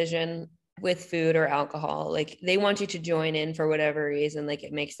a decision with food or alcohol, like, they want you to join in for whatever reason, like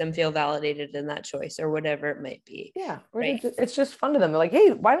it makes them feel validated in that choice or whatever it might be. Yeah. Right? It's just fun to them. They're like,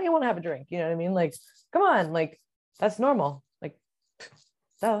 hey, why don't you want to have a drink? You know what I mean? Like, come on, like, that's normal. Like,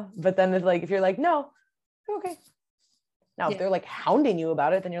 no. But then it's like, if you're like, no, okay. Now, if they're like hounding you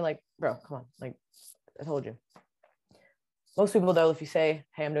about it, then you're like, bro, come on. Like, I told you. Most people, though, if you say,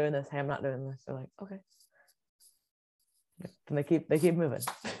 hey, I'm doing this, hey, I'm not doing this, they're like, okay. And they keep moving.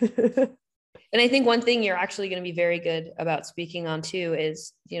 And I think one thing you're actually going to be very good about speaking on too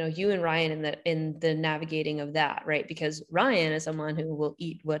is, you and Ryan in the navigating of that, right? Because Ryan is someone who will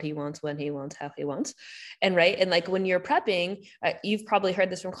eat what he wants, when he wants, how he wants. And right. And like, when you're prepping, you've probably heard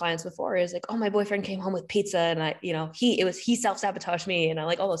this from clients before, is like, oh, my boyfriend came home with pizza and he self-sabotaged me, and I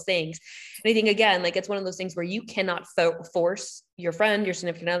like all those things. And I think, again, like, it's one of those things where you cannot force your friend, your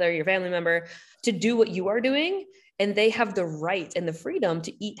significant other, your family member to do what you are doing. And they have the right and the freedom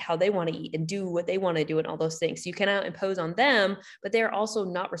to eat how they want to eat and do what they want to do and all those things. So you cannot impose on them, but they're also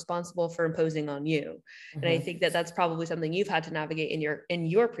not responsible for imposing on you. Mm-hmm. And I think that that's probably something you've had to navigate in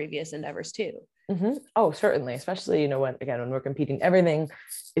your previous endeavors too. Mm-hmm. Oh, certainly. Especially, when we're competing, everything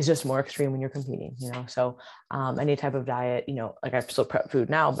is just more extreme when you're competing, so any type of diet, like I still prep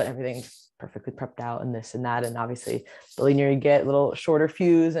food now, but everything's perfectly prepped out and this and that. And obviously the leaner you get, a little shorter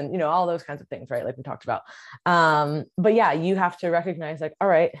fuse and, all those kinds of things, right? Like we talked about. But yeah, you have to recognize like, all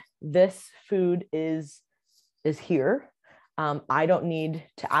right, this food is here. I don't need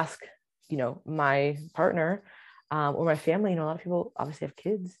to ask, my partner or my family, a lot of people obviously have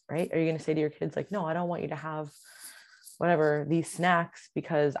kids, right? Are you going to say to your kids, like, no, I don't want you to have whatever, these snacks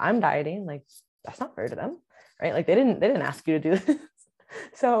because I'm dieting? Like, that's not fair to them, right? Like they didn't ask you to do this.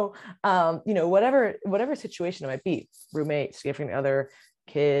 So, whatever situation it might be, roommates, significant other,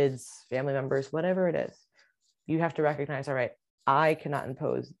 kids, family members, whatever it is, you have to recognize, all right, I cannot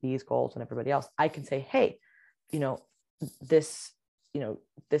impose these goals on everybody else. I can say, hey, you know, this,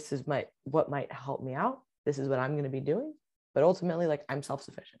 this is what might help me out. This is what I'm going to be doing. But ultimately, like, I'm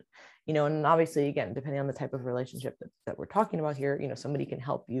self-sufficient, and obviously, again, depending on the type of relationship that we're talking about here, somebody can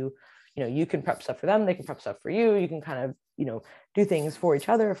help you, you can prep stuff for them. They can prep stuff for you. You can kind of, do things for each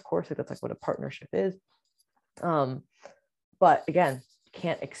other. Of course, like, that's like what a partnership is. But again, you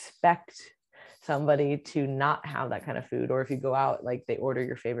can't expect somebody to not have that kind of food. Or if you go out, like, they order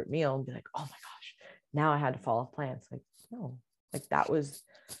your favorite meal and be like, oh my gosh, now I had to fall off plans. Like, no, like, that was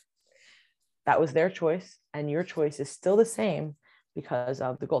their choice, and your choice is still the same because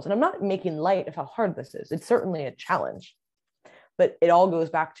of the goals. And I'm not making light of how hard this is. It's certainly a challenge, but it all goes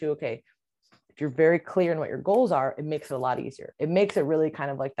back to, okay, if you're very clear in what your goals are, it makes it a lot easier. It makes it really kind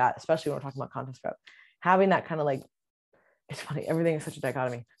of like that, especially when we're talking about contest prep, having that kind of, like, it's funny, everything is such a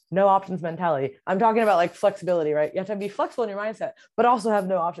dichotomy, no options mentality. I'm talking about, like, flexibility, right? You have to be flexible in your mindset, but also have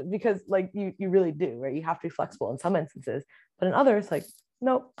no options, because, like, you really do, right? You have to be flexible in some instances, but in others, like,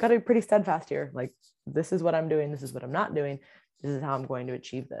 nope, got to be pretty steadfast here. Like, this is what I'm doing. This is what I'm not doing. This is how I'm going to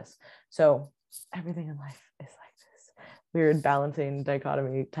achieve this. So everything in life is like this weird balancing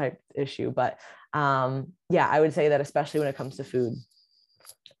dichotomy type issue. But yeah, I would say that, especially when it comes to food,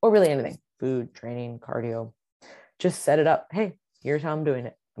 or really anything, food, training, cardio, just set it up. Hey, here's how I'm doing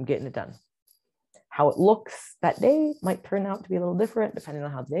it. I'm getting it done. How it looks that day might turn out to be a little different depending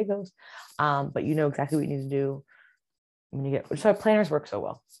on how the day goes. But you know exactly what you need to do. When you get, so planners work so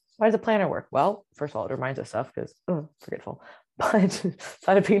well. Why does a planner work? Well, first of all, it reminds us stuff because forgetful. But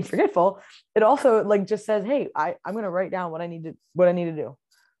aside of being forgetful, it also, like, just says, hey, I'm going to write down what I need to do.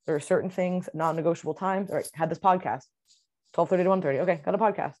 There are certain things, non-negotiable times. All right, had this podcast, 12:30 to 1:30. Okay, got a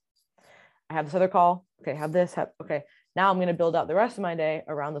podcast. I have this other call. Okay, have this. Okay, now I'm going to build out the rest of my day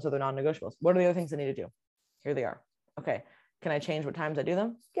around those other non-negotiables. What are the other things I need to do? Here they are. Okay, can I change what times I do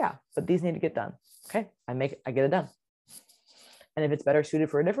them? Yeah, but these need to get done. Okay, I get it done. And if it's better suited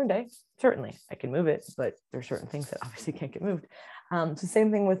for a different day, certainly I can move it, but there's certain things that obviously can't get moved. It's the same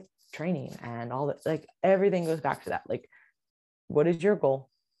thing with training and all that. Like, everything goes back to that. Like, what is your goal?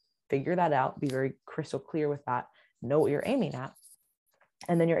 Figure that out. Be very crystal clear with that. Know what you're aiming at.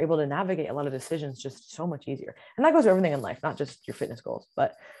 And then you're able to navigate a lot of decisions just so much easier. And that goes for everything in life, not just your fitness goals,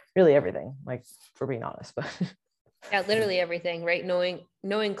 but really everything, like, for being honest. But yeah, literally everything, right?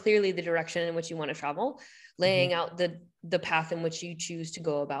 Knowing clearly the direction in which you want to travel, laying out the path in which you choose to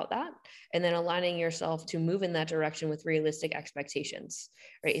go about that, and then aligning yourself to move in that direction with realistic expectations,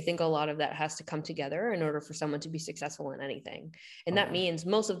 right? I think a lot of that has to come together in order for someone to be successful in anything. And that means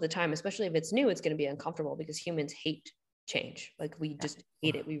most of the time, especially if it's new, it's going to be uncomfortable because humans hate change. Like, we just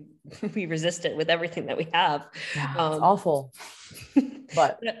hate it. We resist it with everything that we have. Yeah, it's awful.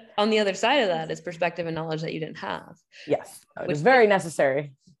 But on the other side of that is perspective and knowledge that you didn't have. Yes, which is very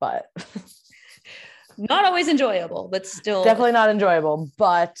necessary, but not always enjoyable, but still definitely not enjoyable.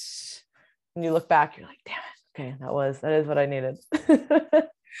 But when you look back, you're like, damn it. Okay, that is what I needed.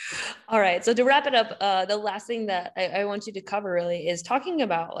 All right. So to wrap it up, the last thing that I want you to cover really is talking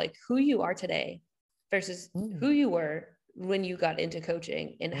about, like, who you are today versus who you were when you got into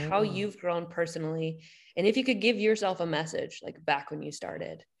coaching, and how you've grown personally. And if you could give yourself a message, like, back when you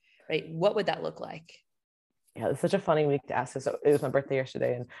started, right, what would that look like? Yeah, it's such a funny week to ask this. So it was my birthday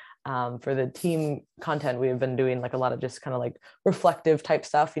yesterday, and for the team content, we have been doing, like, a lot of just kind of, like, reflective type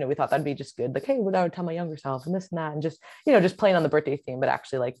stuff. We thought that'd be just good. Like, hey, what I would tell my younger self, and this and that, and just, just playing on the birthday theme. But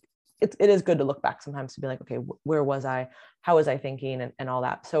actually, like, it is good to look back sometimes to be like, okay, where was I? How was I thinking? And all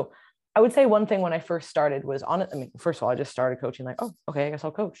that. So I would say one thing when I first started was first of all, I just started coaching, like, oh, okay, I guess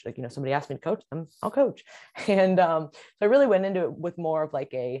I'll coach. Like, somebody asked me to coach them, I'll coach. And so I really went into it with more of,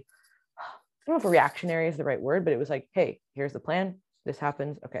 like, I don't know if reactionary is the right word, but it was like, hey, here's the plan. This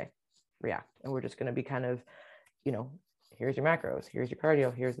happens. Okay, react. And we're just going to be kind of, here's your macros, here's your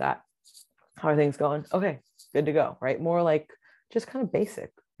cardio, here's that. How are things going? Okay, good to go. Right. More like just kind of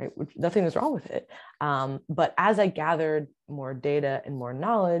basic, right? Which, nothing is wrong with it. But as I gathered more data and more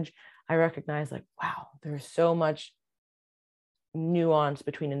knowledge, I recognized, like, wow, there's so much nuance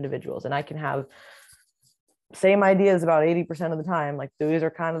between individuals, and I can have same ideas about 80% of the time. Like, these are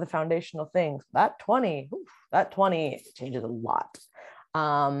kind of the foundational things. That 20 changes a lot.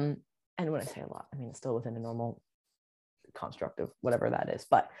 And when I say a lot, I mean, it's still within a normal construct of whatever that is,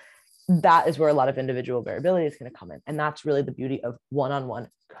 but that is where a lot of individual variability is going to come in. And that's really the beauty of one-on-one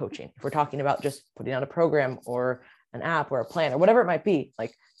coaching. If we're talking about just putting out a program or an app or a plan or whatever it might be,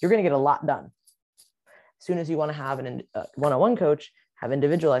 like, you're going to get a lot done. As soon as you want to have a one-on-one coach, have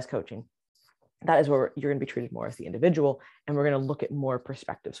individualized coaching. that is where you're going to be treated more as the individual, and we're going to look at more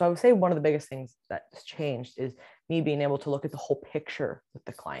perspective. So I would say one of the biggest things that's changed is me being able to look at the whole picture with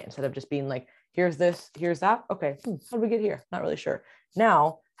the client instead of just being like, here's this, here's that. Okay, how did we get here? Not really sure.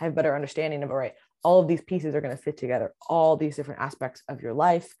 Now I have a better understanding of, all right, all of these pieces are going to fit together, all these different aspects of your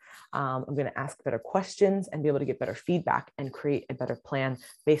life. I'm going to ask better questions and be able to get better feedback and create a better plan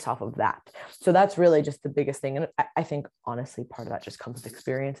based off of that. So that's really just the biggest thing. And I think honestly, part of that just comes with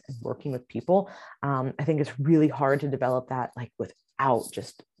experience and working with people. I think it's really hard to develop that like without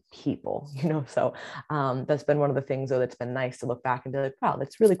just people, so that's been one of the things though that's been nice to look back and be like, wow,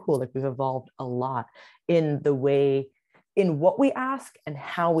 that's really cool. Like we've evolved a lot in the way, in what we ask and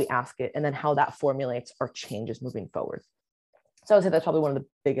how we ask it, and then how that formulates our changes moving forward. So I would say that's probably one of the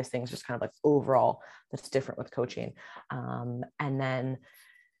biggest things, just kind of like overall that's different with coaching. And then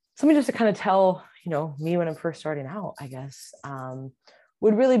something just to kind of tell, me when I'm first starting out, I guess,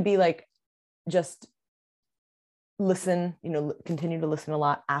 would really be like, just listen, continue to listen a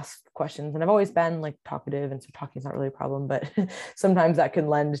lot, ask questions. And I've always been like talkative, and so talking is not really a problem, but sometimes that can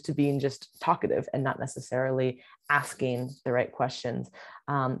lend to being just talkative and not necessarily asking the right questions.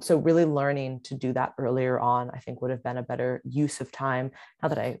 So really learning to do that earlier on, I think would have been a better use of time. Not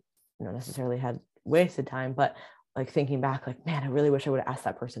that I necessarily had wasted time, but like thinking back, like, man, I really wish I would have asked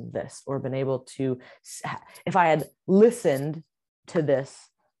that person this, or been able to, if I had listened to this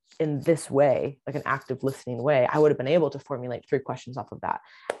in this way, like an active listening way, I would have been able to formulate 3 questions off of that.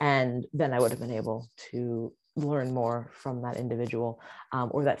 And then I would have been able to learn more from that individual,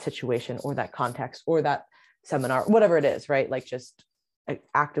 or that situation, or that context, or that seminar, whatever it is, right? Like just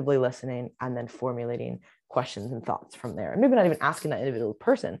actively listening and then formulating questions and thoughts from there. And maybe not even asking that individual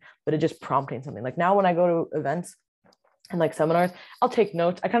person, but it just prompting something. Like now when I go to events and like seminars, I'll take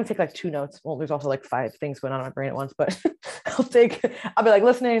notes. I kind of take like 2 notes. Well, there's also like 5 things going on in my brain at once, but I'll be like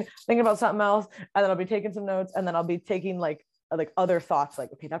listening, thinking about something else, and then I'll be taking some notes, and then I'll be taking like other thoughts, like,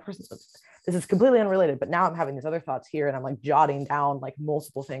 okay, that person, this is completely unrelated, but now I'm having these other thoughts here, and I'm like jotting down like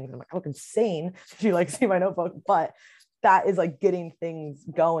multiple things. I'm like, I look insane if you like see my notebook, but that is like getting things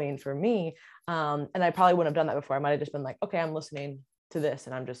going for me. And I probably wouldn't have done that before. I might've just been like, okay, I'm listening to this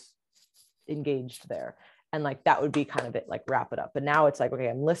and I'm just engaged there. And like, that would be kind of it, like wrap it up. But now it's like, okay,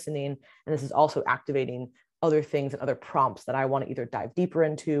 I'm listening, and this is also activating other things and other prompts that I want to either dive deeper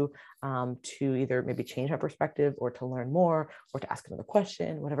into, to either maybe change my perspective, or to learn more, or to ask another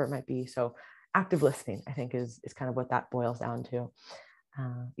question, whatever it might be. So active listening, I think is kind of what that boils down to.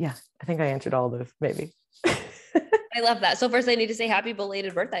 Yeah, I think I answered all of those, maybe. I love that. So first I need to say happy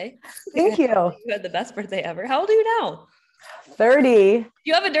belated birthday. Thank you. You had the best birthday ever. How old are you now? 30.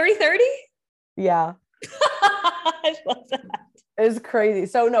 You have a dirty 30? Yeah. I love that. It was crazy.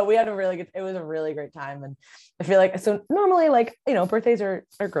 So no, it was a really great time. And I feel like, so normally like, birthdays are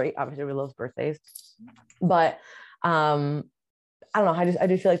great. Obviously we love birthdays, but, I don't know. I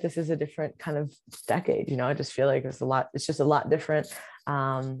just feel like this is a different kind of decade. I just feel like it's just a lot different.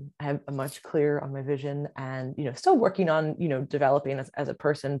 I have a much clearer on my vision, and, still working on, developing as a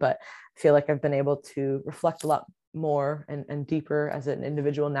person, but I feel like I've been able to reflect a lot more and deeper as an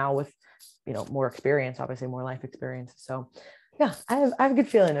individual now with, more experience, obviously more life experience. So yeah, I have a good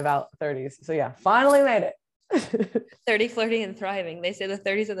feeling about 30s. So yeah, finally made it. 30, flirty, and thriving. They say the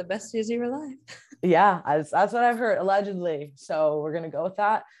 30s are the best years of your life. Yeah, that's what I've heard, allegedly. So we're going to go with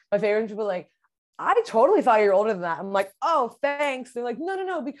that. My favorite people are like, I totally thought you were older than that. I'm like, oh, thanks. They're like,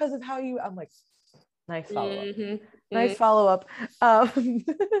 no, because of how you, I'm like, nice follow-up. Mm-hmm. Nice follow-up.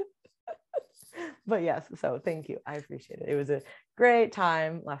 But yes, so thank you. I appreciate it. It was a great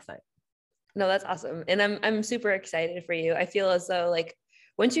time last night. No, that's awesome. And I'm super excited for you. I feel as though like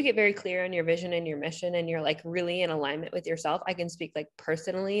once you get very clear on your vision and your mission, and you're like really in alignment with yourself, I can speak like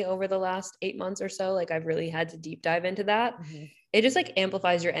personally over the last 8 months or so, like I've really had to deep dive into that. Mm-hmm. It just like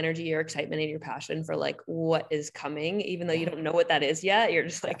amplifies your energy, your excitement, and your passion for like what is coming, even though you don't know what that is yet, you're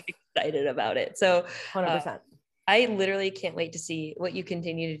just like excited about it. So 100%. I literally can't wait to see what you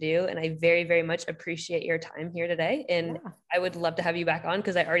continue to do. And I very, very much appreciate your time here today. And I would love to have you back on,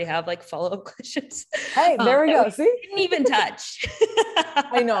 because I already have like follow-up questions. Hey, there we go. See? Didn't even touch.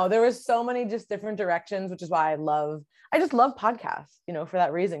 I know there was so many just different directions, which is why I just love podcasts, for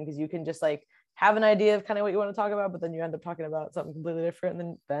that reason, because you can just like have an idea of kind of what you want to talk about, but then you end up talking about something completely different.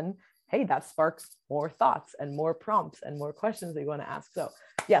 And then hey, that sparks more thoughts and more prompts and more questions that you want to ask. So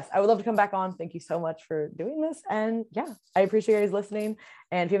yes, I would love to come back on. Thank you so much for doing this. And yeah, I appreciate you guys listening.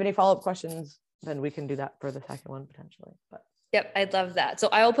 And if you have any follow-up questions, then we can do that for the second one potentially. But Yep, I'd love that. So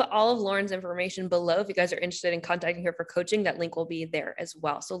I will put all of Lauren's information below. If you guys are interested in contacting her for coaching, that link will be there as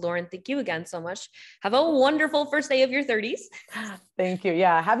well. So Lauren, thank you again so much. Have a wonderful first day of your 30s. Thank you.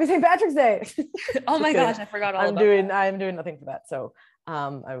 Yeah. Happy St. Patrick's Day. Oh my gosh, I forgot all I'm about doing, that. I'm doing nothing for that. So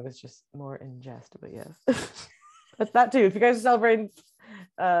I was just more in jest, but yes. That's that too. If you guys are celebrating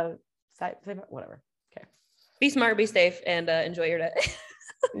whatever. Okay. Be smart, be safe, and enjoy your day.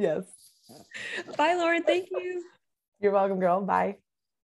 Yes. Bye, Lauren. Thank you. You're welcome, girl. Bye.